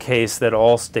certainly the case that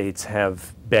all states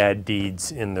have bad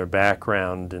deeds in their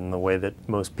background in the way that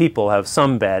most people have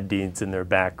some bad deeds in their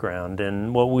background.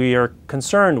 And what we are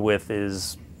concerned with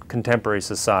is contemporary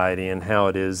society and how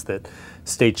it is that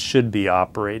states should be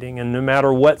operating. And no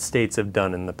matter what states have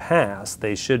done in the past,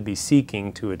 they should be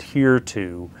seeking to adhere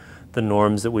to the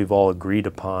norms that we've all agreed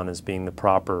upon as being the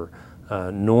proper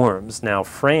norms. Now,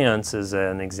 France is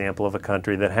an example of a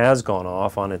country that has gone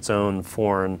off on its own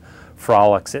foreign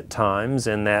frolics at times,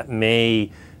 and that may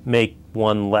make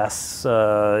one less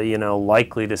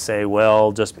likely to say,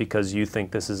 well, just because you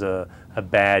think this is a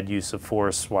bad use of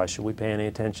force, why should we pay any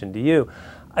attention to you?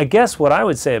 I guess what I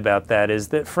would say about that is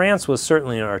that France was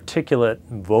certainly an articulate,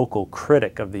 vocal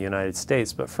critic of the United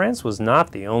States, but France was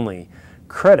not the only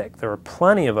critic. There are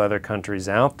plenty of other countries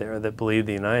out there that believe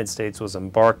the United States was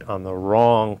embarked on the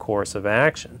wrong course of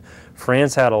action.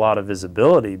 France had a lot of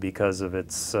visibility because of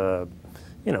its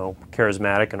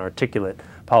charismatic and articulate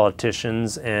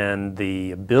politicians and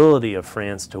the ability of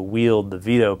France to wield the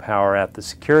veto power at the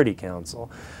Security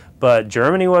Council. But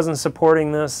Germany wasn't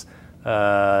supporting this.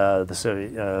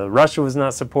 Russia was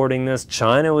not supporting this.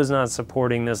 China was not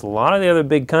supporting this. A lot of the other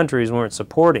big countries weren't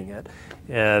supporting it.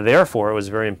 Therefore, it was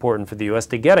very important for the U.S.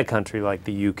 to get a country like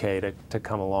the UK to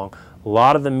come along. A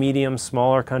lot of the medium,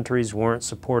 smaller countries weren't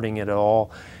supporting it at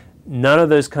all. None of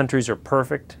those countries are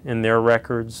perfect in their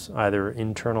records, either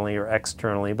internally or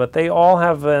externally, but they all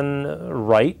have a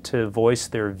right to voice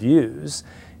their views,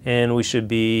 and we should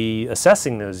be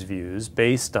assessing those views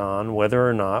based on whether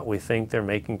or not we think they're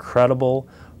making credible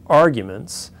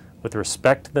arguments with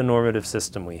respect to the normative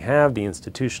system we have, the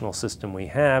institutional system we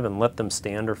have, and let them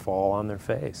stand or fall on their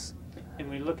face. And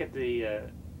we look at the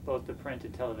both the print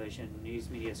and television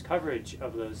news media's coverage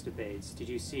of those debates. Did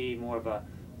you see more of a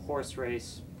horse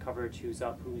race coverage, who's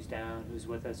up, who's down, who's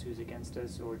with us, who's against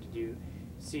us, or did you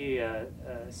see a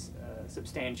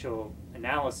substantial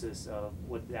analysis of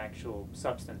what the actual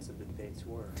substance of the debates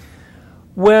were?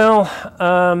 Well,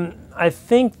 I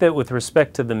think that with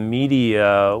respect to the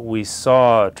media, we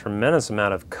saw a tremendous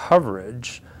amount of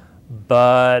coverage,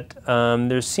 but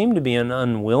there seemed to be an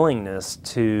unwillingness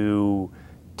to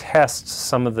test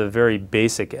some of the very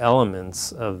basic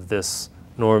elements of this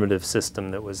normative system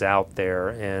that was out there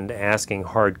and asking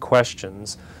hard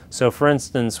questions. So for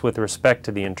instance, with respect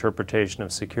to the interpretation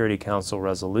of Security Council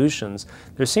resolutions,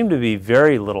 there seemed to be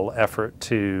very little effort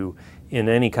to in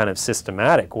any kind of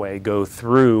systematic way, go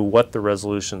through what the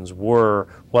resolutions were,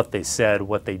 what they said,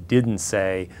 what they didn't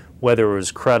say, whether it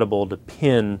was credible to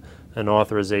pin an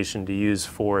authorization to use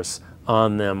force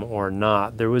on them or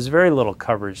not. There was very little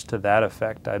coverage to that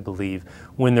effect, I believe.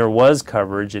 When there was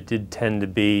coverage, it did tend to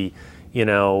be, you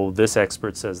know, this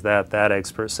expert says that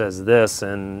expert says this,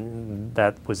 and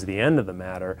that was the end of the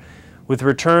matter. With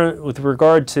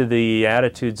regard to the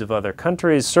attitudes of other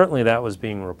countries, certainly that was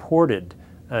being reported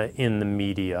in the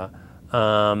media.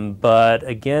 But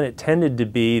again, it tended to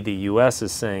be the U.S.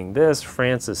 is saying this,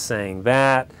 France is saying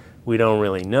that. We don't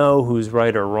really know who's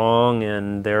right or wrong,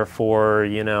 and therefore,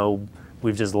 you know,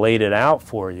 we've just laid it out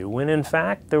for you. When in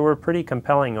fact, there were pretty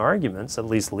compelling arguments, at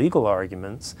least legal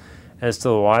arguments, as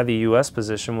to why the U.S.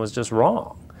 position was just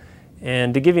wrong.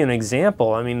 And to give you an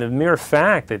example, I mean, the mere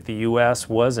fact that the U.S.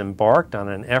 was embarked on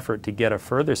an effort to get a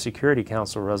further Security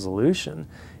Council resolution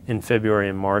in February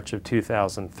and March of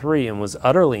 2003 and was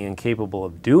utterly incapable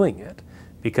of doing it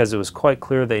because it was quite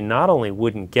clear they not only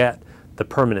wouldn't get the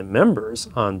permanent members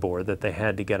on board that they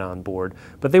had to get on board,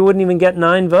 but they wouldn't even get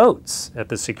 9 votes at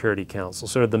the Security Council,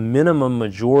 sort of the minimum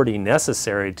majority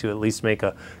necessary to at least make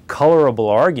a colorable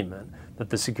argument that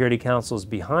the Security Council is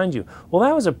behind you. Well,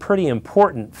 that was a pretty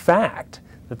important fact,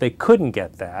 that they couldn't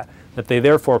get that they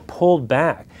therefore pulled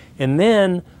back. And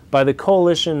then by the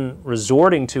coalition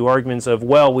resorting to arguments of,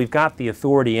 well, we've got the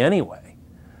authority anyway.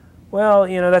 Well,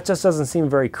 you know, that just doesn't seem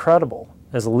very credible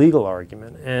as a legal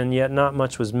argument, and yet not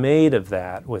much was made of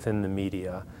that within the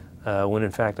media, when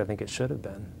in fact I think it should have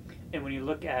been. And when you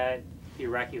look at the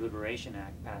Iraqi Liberation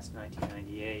Act passed in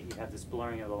 1998, you have this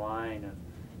blurring of the line of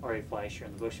Ari Fleischer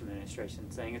and the Bush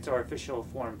administration saying it's our official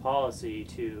foreign policy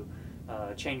to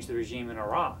change the regime in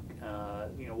Iraq.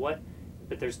 You know,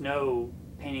 but there's no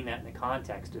painting that in the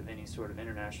context of any sort of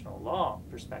international law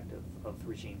perspective of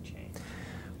regime change.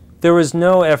 There was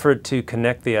no effort to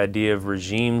connect the idea of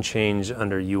regime change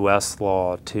under U.S.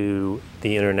 law to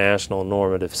the international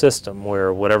normative system,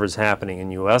 where whatever's happening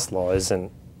in U.S. law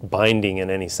isn't binding in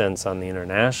any sense on the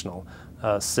international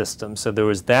system. So there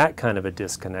was that kind of a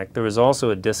disconnect. There was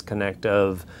also a disconnect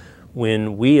of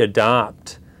when we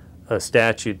adopt a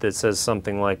statute that says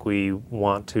something like we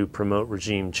want to promote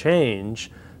regime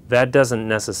change, that doesn't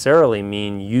necessarily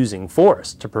mean using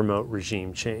force to promote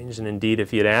regime change. And indeed,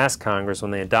 if you'd asked Congress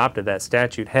when they adopted that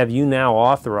statute, have you now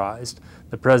authorized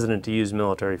the president to use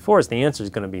military force? The answer is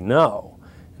going to be no.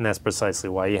 And that's precisely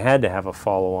why you had to have a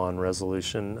follow-on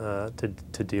resolution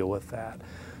to deal with that.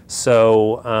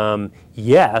 So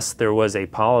yes, there was a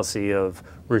policy of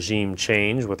regime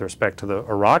change with respect to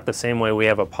Iraq, the same way we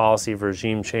have a policy of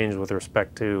regime change with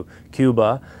respect to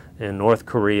Cuba and North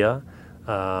Korea,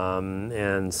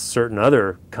 and certain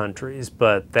other countries,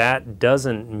 but that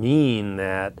doesn't mean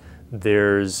that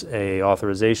there's a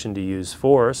authorization to use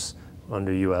force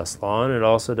under U.S. law, and it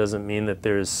also doesn't mean that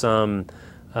there's some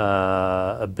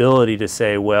ability to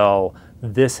say, well,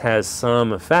 this has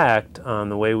some effect on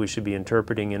the way we should be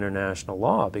interpreting international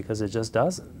law, because it just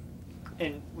doesn't.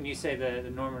 And when you say the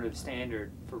normative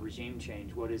standard for regime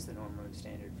change, what is the normative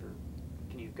standard for,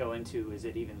 can you go into, is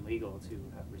it even legal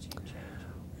to have regime change?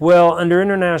 Well, under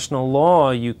international law,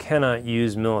 you cannot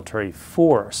use military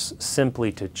force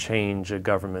simply to change a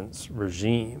government's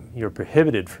regime. You're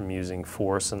prohibited from using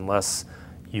force unless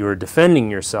you're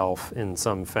defending yourself in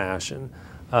some fashion.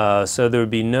 So there would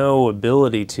be no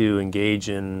ability to engage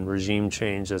in regime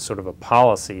change as sort of a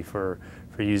policy for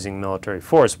using military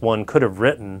force. One could have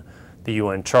written the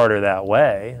UN Charter that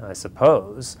way, I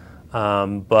suppose,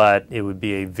 but it would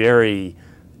be a very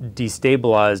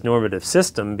destabilized normative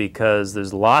system, because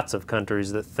there's lots of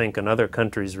countries that think another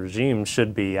country's regime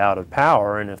should be out of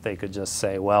power, and if they could just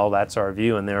say, well, that's our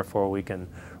view and therefore we can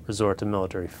resort to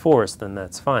military force, then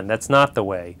that's fine. That's not the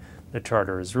way the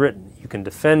Charter is written. You can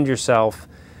defend yourself.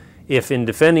 If in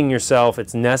defending yourself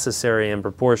it's necessary and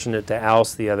proportionate to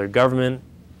oust the other government,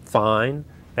 fine,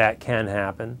 that can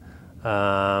happen.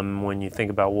 When you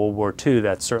think about World War II,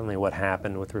 that's certainly what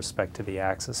happened with respect to the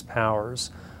Axis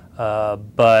powers.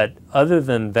 But other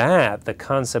than that, the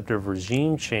concept of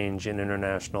regime change in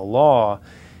international law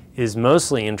is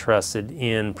mostly interested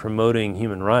in promoting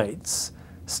human rights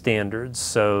standards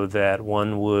so that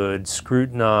one would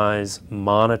scrutinize,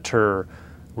 monitor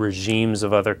regimes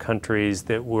of other countries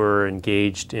that were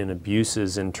engaged in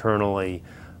abuses internally,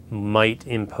 might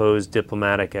impose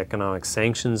diplomatic economic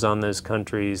sanctions on those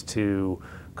countries to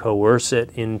coerce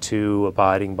it into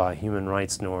abiding by human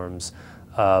rights norms.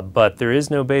 But there is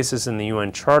no basis in the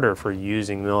UN Charter for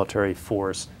using military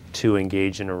force to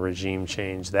engage in a regime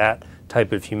change. That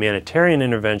type of humanitarian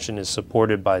intervention is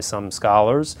supported by some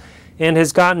scholars and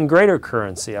has gotten greater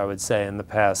currency, I would say, in the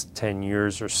past 10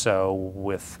 years or so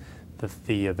with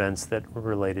the events that were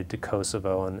related to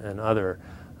Kosovo and other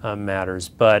matters.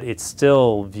 But it's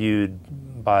still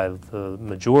viewed by the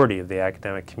majority of the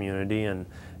academic community and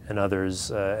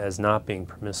others as not being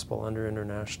permissible under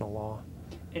international law.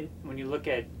 And when you look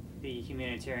at the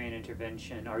humanitarian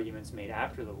intervention arguments made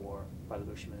after the war by the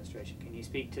Bush administration, can you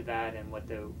speak to that and what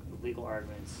the legal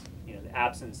arguments, you know, the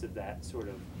absence of that sort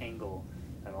of angle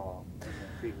at all in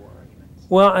the pre-war arguments?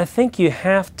 Well, I think you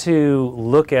have to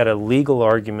look at a legal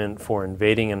argument for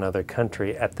invading another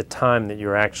country at the time that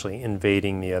you're actually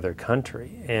invading the other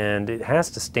country. And it has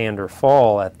to stand or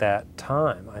fall at that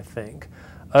time, I think.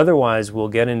 Otherwise, we'll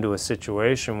get into a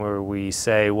situation where we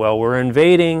say, well, we're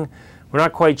invading, we're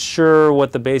not quite sure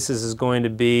what the basis is going to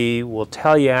be, we'll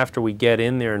tell you after we get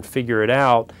in there and figure it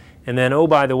out, and then, oh,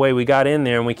 by the way, we got in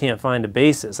there and we can't find a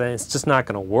basis. And it's just not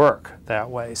going to work that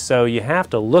way. So you have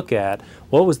to look at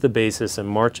what was the basis in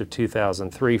March of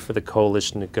 2003 for the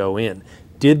coalition to go in.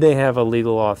 Did they have a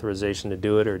legal authorization to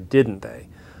do it or didn't they?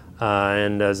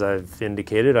 And as I've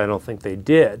indicated, I don't think they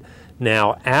did.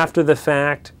 Now, after the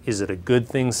fact, is it a good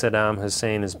thing Saddam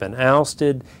Hussein has been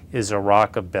ousted? Is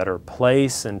Iraq a better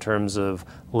place in terms of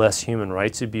less human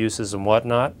rights abuses and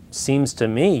whatnot? Seems to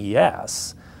me,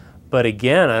 yes. But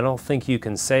again, I don't think you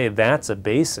can say that's a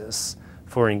basis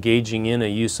for engaging in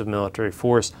a use of military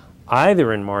force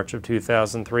either in March of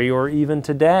 2003 or even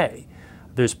today.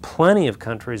 There's plenty of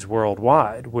countries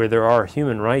worldwide where there are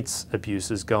human rights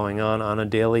abuses going on a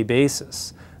daily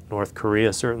basis. North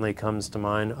Korea certainly comes to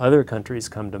mind. Other countries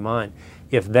come to mind.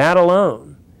 If that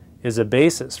alone is a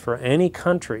basis for any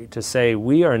country to say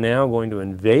we are now going to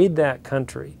invade that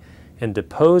country and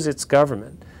depose its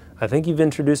government, I think you've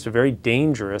introduced a very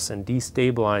dangerous and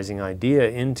destabilizing idea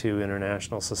into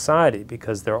international society,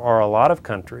 because there are a lot of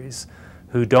countries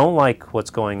who don't like what's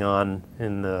going on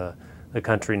in the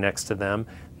country next to them.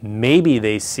 Maybe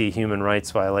they see human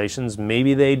rights violations,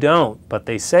 maybe they don't, but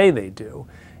they say they do.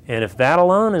 And if that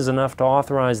alone is enough to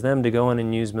authorize them to go in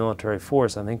and use military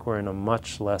force, I think we're in a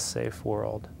much less safe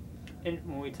world. And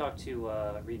when we talked to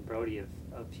Reed Brody of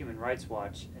Human Rights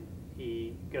Watch, and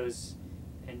he goes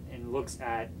and looks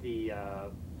at the I'm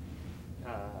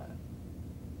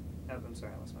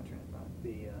sorry, I lost my train of thought.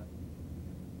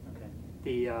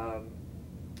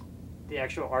 The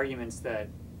actual arguments that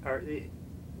are,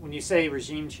 when you say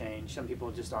regime change, some people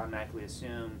just automatically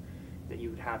assume that you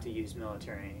would have to use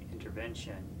military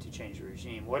intervention to change the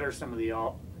regime. What are some of the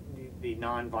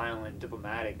non-violent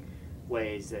diplomatic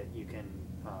ways that you can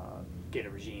get a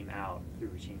regime out through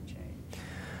regime change?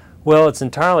 Well, it's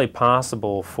entirely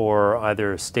possible for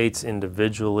either states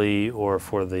individually or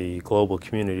for the global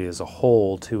community as a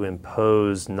whole to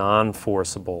impose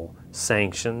non-forcible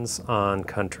sanctions on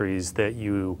countries that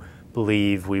you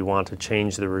believe we want to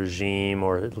change the regime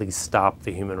or at least stop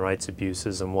the human rights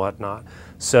abuses and whatnot.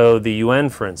 So the UN,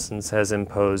 for instance, has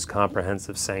imposed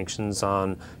comprehensive sanctions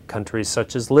on countries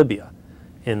such as Libya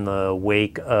in the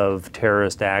wake of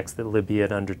terrorist acts that Libya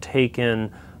had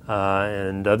undertaken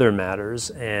and other matters.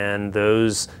 And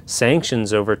those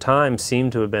sanctions over time seem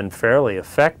to have been fairly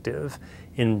effective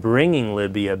in bringing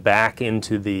Libya back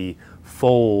into the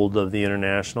fold of the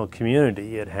international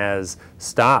community. It has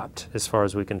stopped, as far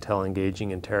as we can tell,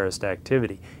 engaging in terrorist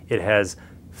activity. It has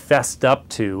fessed up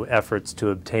to efforts to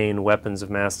obtain weapons of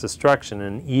mass destruction,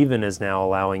 and even is now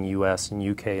allowing US and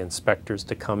UK inspectors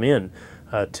to come in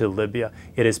to Libya.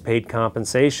 It has paid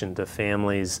compensation to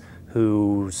families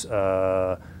whose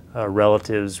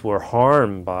relatives were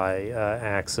harmed by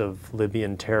acts of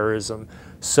Libyan terrorism.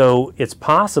 So it's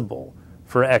possible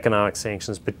for economic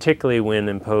sanctions, particularly when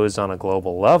imposed on a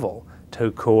global level,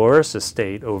 to coerce a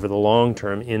state over the long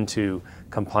term into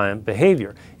compliant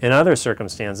behavior. In other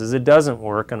circumstances, it doesn't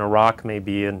work, and Iraq may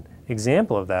be an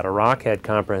example of that. Iraq had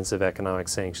comprehensive economic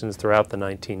sanctions throughout the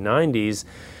 1990s.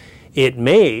 It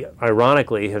may,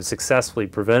 ironically, have successfully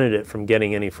prevented it from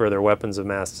getting any further weapons of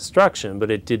mass destruction, but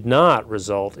it did not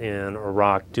result in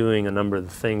Iraq doing a number of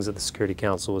the things that the Security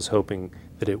Council was hoping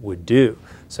that it would do.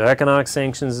 So economic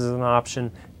sanctions is an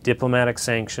option. Diplomatic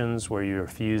sanctions, where you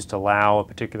refuse to allow a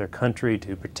particular country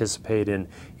to participate in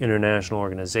international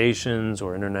organizations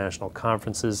or international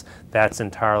conferences, that's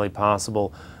entirely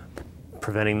possible.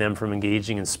 Preventing them from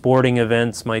engaging in sporting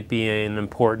events might be an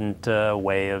important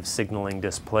way of signaling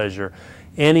displeasure.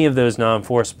 Any of those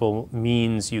non-forcible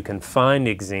means you can find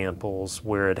examples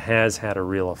where it has had a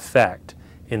real effect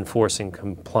in forcing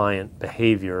compliant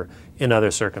behavior. In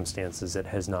other circumstances, it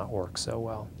has not worked so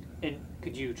well. And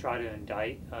could you try to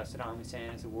indict Saddam Hussein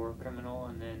as a war criminal,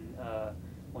 and then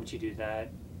once you do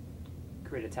that,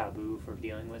 create a taboo for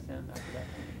dealing with them after that?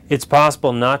 It's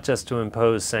possible not just to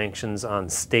impose sanctions on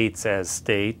states as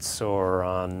states or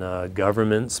on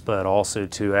governments, but also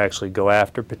to actually go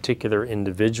after particular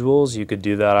individuals. You could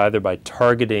do that either by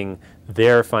targeting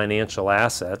their financial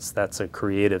assets. That's a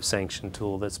creative sanction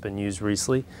tool that's been used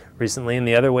recently. And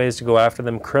the other way is to go after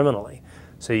them criminally.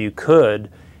 So you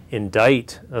could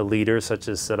indict a leader such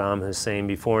as Saddam Hussein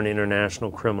before an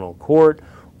international criminal court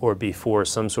or before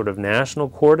some sort of national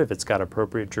court if it's got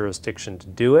appropriate jurisdiction to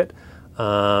do it.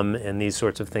 And these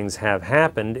sorts of things have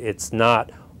happened. It's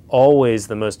not always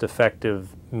the most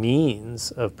effective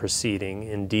means of proceeding.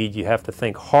 Indeed, you have to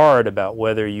think hard about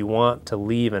whether you want to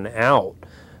leave an out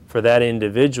for that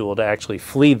individual to actually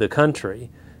flee the country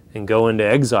and go into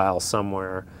exile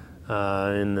somewhere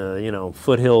in the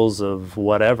foothills of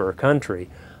whatever country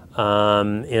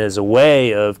as a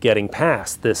way of getting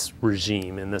past this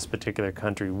regime in this particular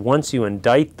country. Once you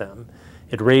indict them,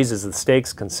 it raises the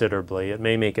stakes considerably. It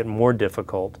may make it more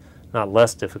difficult, not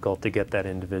less difficult, to get that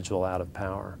individual out of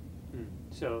power.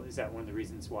 So is that one of the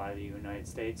reasons why the United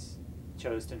States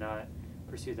chose to not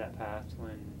pursue that path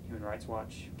when Human Rights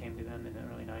Watch came to them in the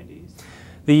early 90s?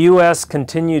 The U.S.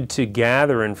 continued to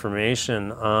gather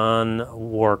information on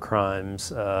war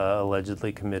crimes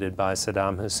allegedly committed by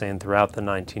Saddam Hussein throughout the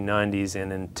 1990s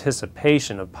in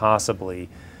anticipation of possibly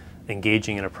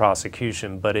engaging in a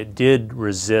prosecution, but it did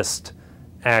resist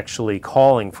actually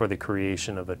calling for the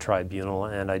creation of a tribunal,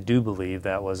 and I do believe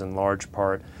that was in large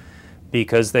part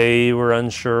because they were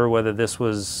unsure whether this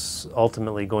was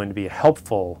ultimately going to be a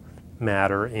helpful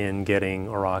matter in getting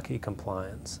Iraqi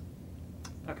compliance.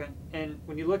 Okay, and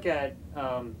when you look at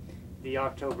the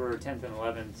October 10th and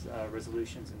 11th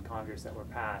resolutions in Congress that were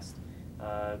passed,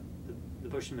 the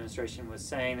Bush administration was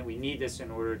saying that we need this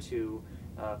in order to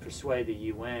persuade the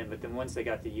UN, but then once they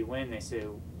got the UN, they said,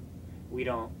 we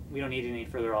don't need any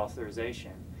further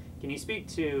authorization. Can you speak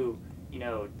to,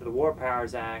 the War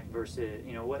Powers Act versus,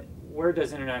 where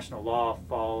does international law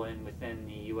fall in within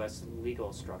the U.S.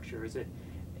 legal structure? Is it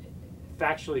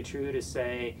factually true to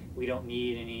say we don't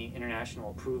need any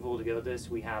international approval to go this?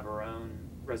 We have our own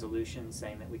resolution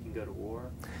saying that we can go to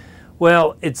war?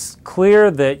 Well, it's clear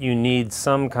that you need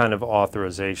some kind of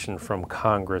authorization from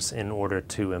Congress in order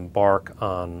to embark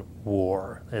on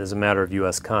war. As a matter of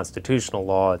U.S. constitutional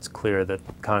law, it's clear that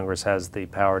Congress has the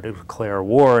power to declare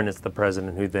war, and it's the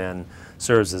President who then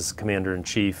serves as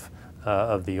Commander-in-Chief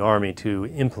of the Army to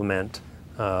implement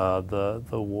the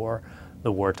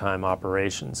wartime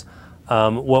operations.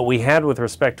 What we had with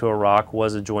respect to Iraq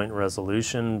was a joint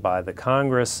resolution by the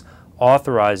Congress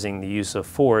authorizing the use of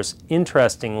force.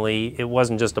 Interestingly, it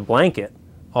wasn't just a blanket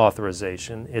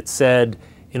authorization. It said,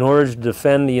 in order to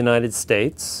defend the United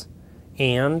States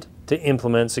and to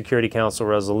implement Security Council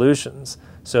resolutions.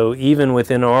 So even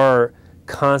within our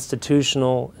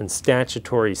constitutional and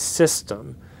statutory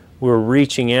system, we're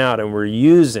reaching out and we're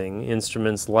using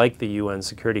instruments like the UN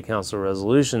Security Council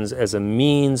resolutions as a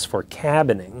means for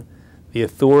cabining the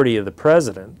authority of the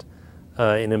President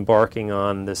in embarking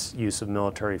on this use of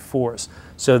military force.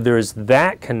 So there's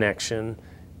that connection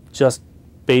just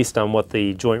based on what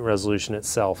the joint resolution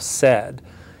itself said.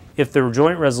 If the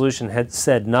joint resolution had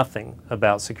said nothing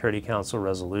about Security Council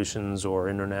resolutions or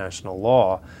international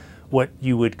law, what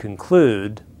you would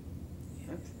conclude...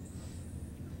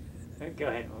 Go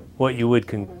ahead. What you would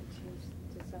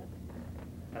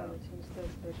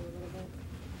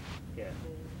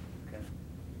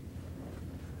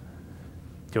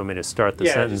Do you want me to start the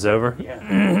sentence over?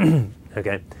 Yeah.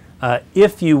 Okay.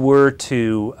 If you were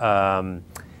to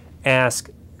ask,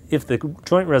 if the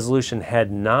joint resolution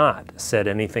had not said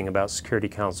anything about Security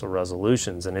Council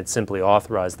resolutions and it simply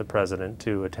authorized the President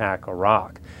to attack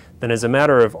Iraq, then as a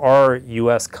matter of our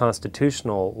U.S.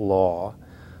 constitutional law,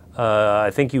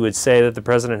 I think you would say that the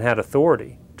President had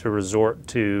authority to resort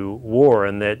to war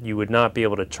and that you would not be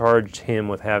able to charge him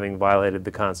with having violated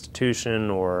the Constitution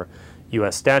or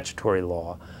U.S. statutory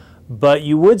law. But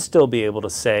you would still be able to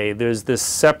say there's this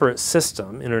separate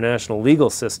system, international legal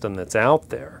system that's out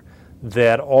there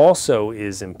that also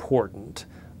is important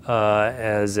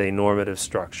as a normative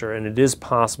structure, and it is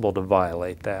possible to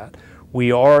violate that.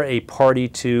 We are a party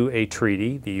to a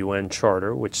treaty, the UN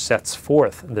Charter, which sets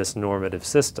forth this normative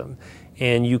system,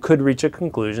 and you could reach a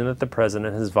conclusion that the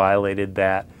President has violated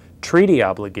that treaty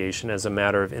obligation as a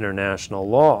matter of international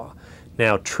law.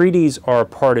 Now, treaties are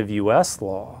part of U.S.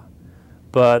 law,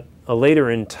 but a later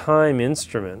in time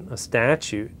instrument, a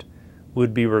statute,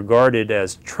 would be regarded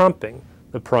as trumping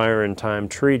the prior in time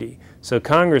treaty. So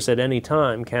Congress at any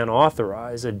time can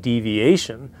authorize a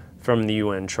deviation from the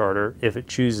UN Charter if it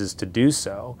chooses to do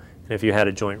so, And if you had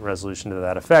a joint resolution to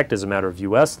that effect as a matter of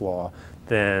U.S. law,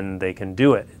 then they can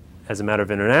do it. As a matter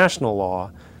of international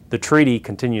law, the treaty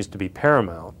continues to be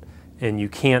paramount, and you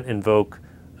can't invoke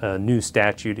a new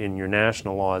statute in your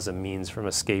national law as a means from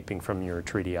escaping from your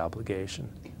treaty obligation.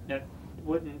 Now,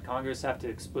 wouldn't Congress have to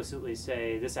explicitly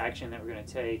say this action that we're going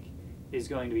to take is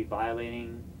going to be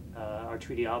violating our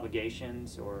treaty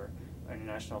obligations or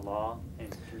international law?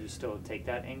 And can you still take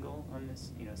that angle on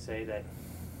this? You know, say that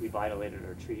we violated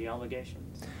our treaty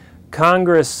obligations?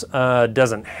 Congress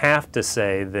doesn't have to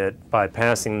say that by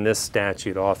passing this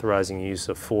statute authorizing use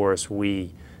of force,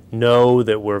 we know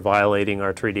that we're violating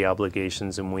our treaty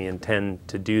obligations and we intend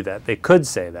to do that. They could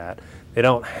say that. They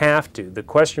don't have to. The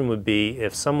question would be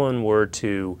if someone were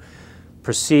to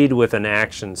proceed with an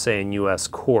action, say in U.S.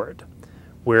 court,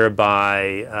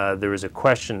 whereby there was a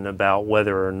question about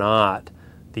whether or not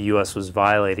the U.S. was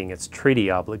violating its treaty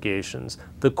obligations,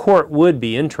 the court would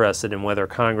be interested in whether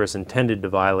Congress intended to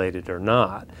violate it or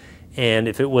not. And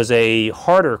if it was a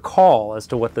harder call as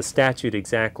to what the statute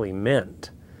exactly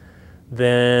meant,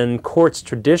 then courts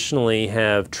traditionally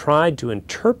have tried to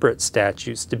interpret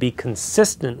statutes to be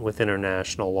consistent with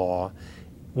international law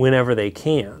whenever they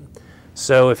can.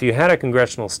 So if you had a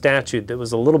congressional statute that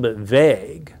was a little bit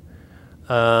vague,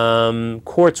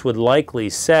 courts would likely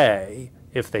say,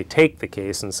 if they take the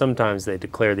case, and sometimes they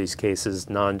declare these cases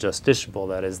non-justiciable,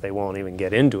 that is, they won't even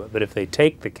get into it, but if they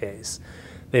take the case,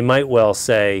 they might well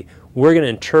say, we're going to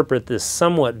interpret this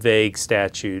somewhat vague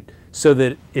statute so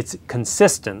that it's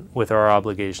consistent with our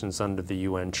obligations under the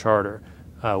UN Charter.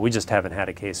 We just haven't had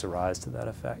a case arise to that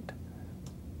effect.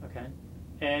 Okay.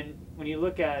 And when you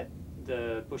look at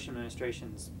the Bush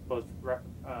administration's both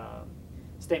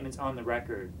statements on the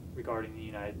record regarding the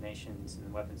United Nations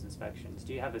and weapons inspections,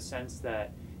 do you have a sense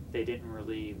that they didn't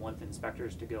really want the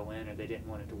inspectors to go in, or they didn't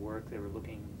want it to work, they were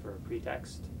looking for a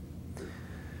pretext?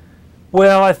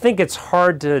 Well, I think it's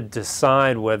hard to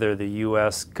decide whether the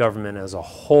U.S. government as a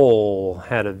whole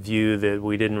had a view that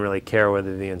we didn't really care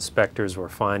whether the inspectors were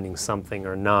finding something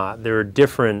or not. There are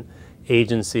different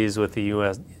agencies with the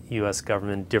U.S.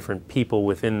 government, different people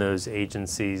within those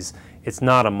agencies. It's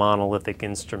not a monolithic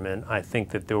instrument. I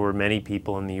think that there were many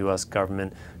people in the U.S.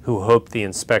 government who hoped the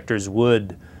inspectors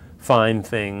would find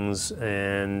things,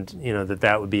 and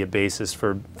that would be a basis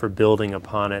for building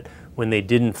upon it. When they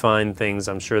didn't find things,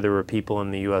 I'm sure there were people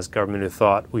in the U.S. government who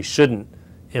thought we shouldn't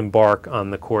embark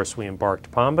on the course we embarked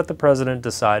upon, but the president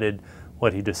decided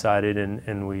what he decided,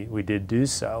 and we did do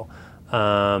so.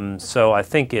 So I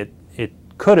think it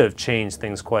could have changed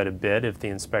things quite a bit if the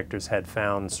inspectors had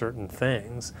found certain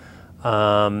things.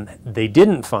 They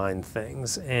didn't find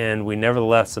things, and we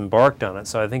nevertheless embarked on it.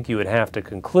 So I think you would have to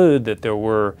conclude that there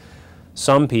were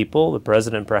some people, the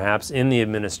president perhaps, in the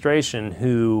administration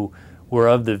who were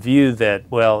of the view that,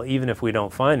 well, even if we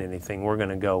don't find anything, we're going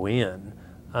to go in,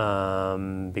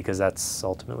 because that's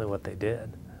ultimately what they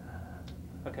did.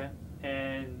 Okay.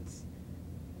 And let's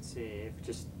see, if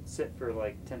just sit for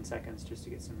like 10 seconds just to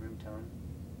get some room tone.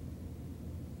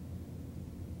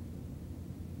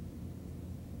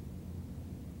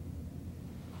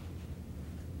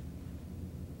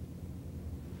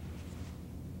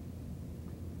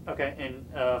 Okay, and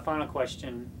final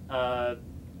question.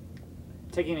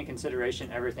 Taking into consideration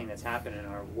everything that's happened in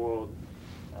our world,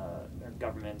 our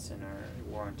governments and our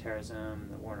war on terrorism,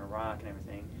 the war in Iraq and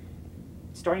everything,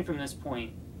 starting from this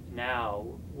point now,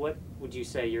 what would you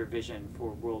say your vision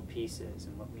for world peace is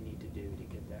and what we need to do to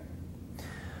get there?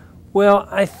 Well,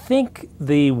 I think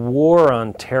the war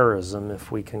on terrorism,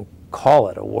 if we can call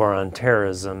it a war on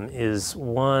terrorism, is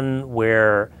one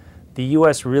where the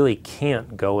U.S. really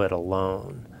can't go it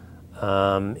alone.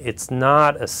 It's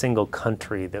not a single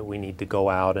country that we need to go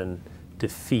out and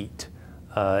defeat.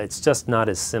 It's just not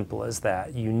as simple as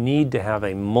that. You need to have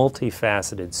a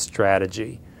multifaceted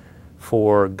strategy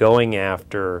for going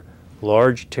after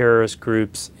large terrorist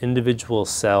groups, individual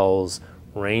cells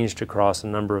ranged across a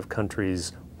number of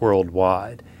countries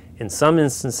worldwide. In some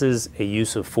instances, a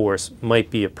use of force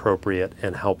might be appropriate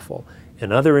and helpful.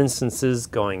 In other instances,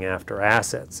 going after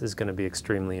assets is going to be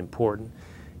extremely important.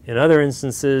 In other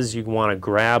instances, you want to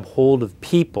grab hold of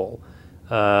people,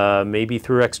 maybe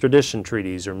through extradition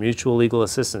treaties or mutual legal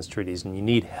assistance treaties, and you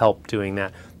need help doing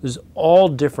that. There's all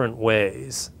different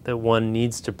ways that one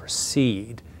needs to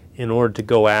proceed in order to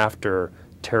go after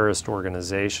terrorist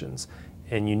organizations.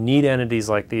 And you need entities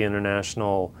like the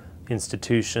international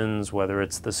institutions, whether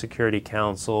it's the Security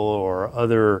Council or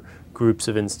other groups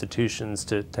of institutions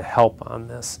to help on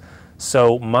this.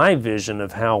 So my vision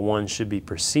of how one should be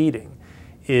proceeding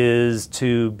is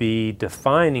to be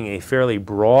defining a fairly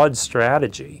broad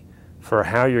strategy for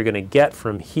how you're going to get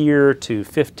from here to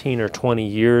 15 or 20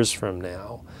 years from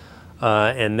now.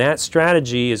 And that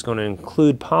strategy is going to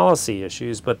include policy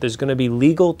issues, but there's going to be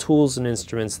legal tools and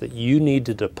instruments that you need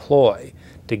to deploy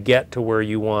to get to where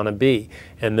you want to be.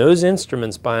 And those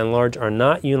instruments, by and large, are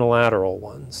not unilateral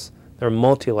ones. They're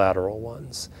multilateral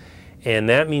ones. And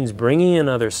that means bringing in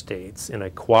other states in a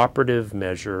cooperative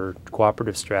measure,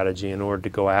 cooperative strategy in order to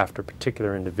go after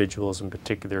particular individuals and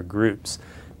particular groups.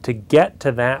 To get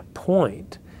to that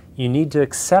point, you need to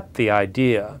accept the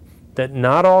idea that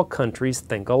not all countries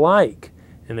think alike,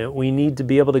 and that we need to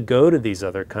be able to go to these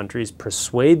other countries,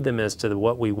 persuade them as to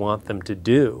what we want them to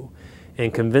do,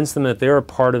 and convince them that they're a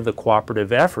part of the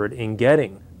cooperative effort in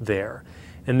getting there.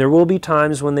 And there will be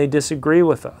times when they disagree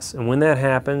with us, and when that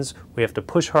happens, we have to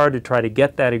push hard to try to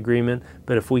get that agreement,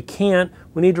 but if we can't,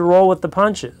 we need to roll with the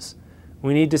punches.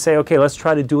 We need to say, okay, let's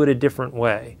try to do it a different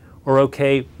way. Or,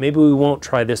 okay, maybe we won't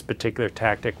try this particular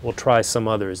tactic, we'll try some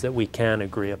others that we can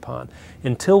agree upon.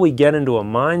 Until we get into a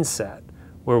mindset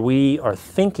where we are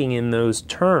thinking in those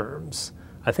terms,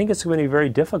 I think it's going to be very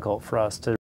difficult for us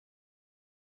to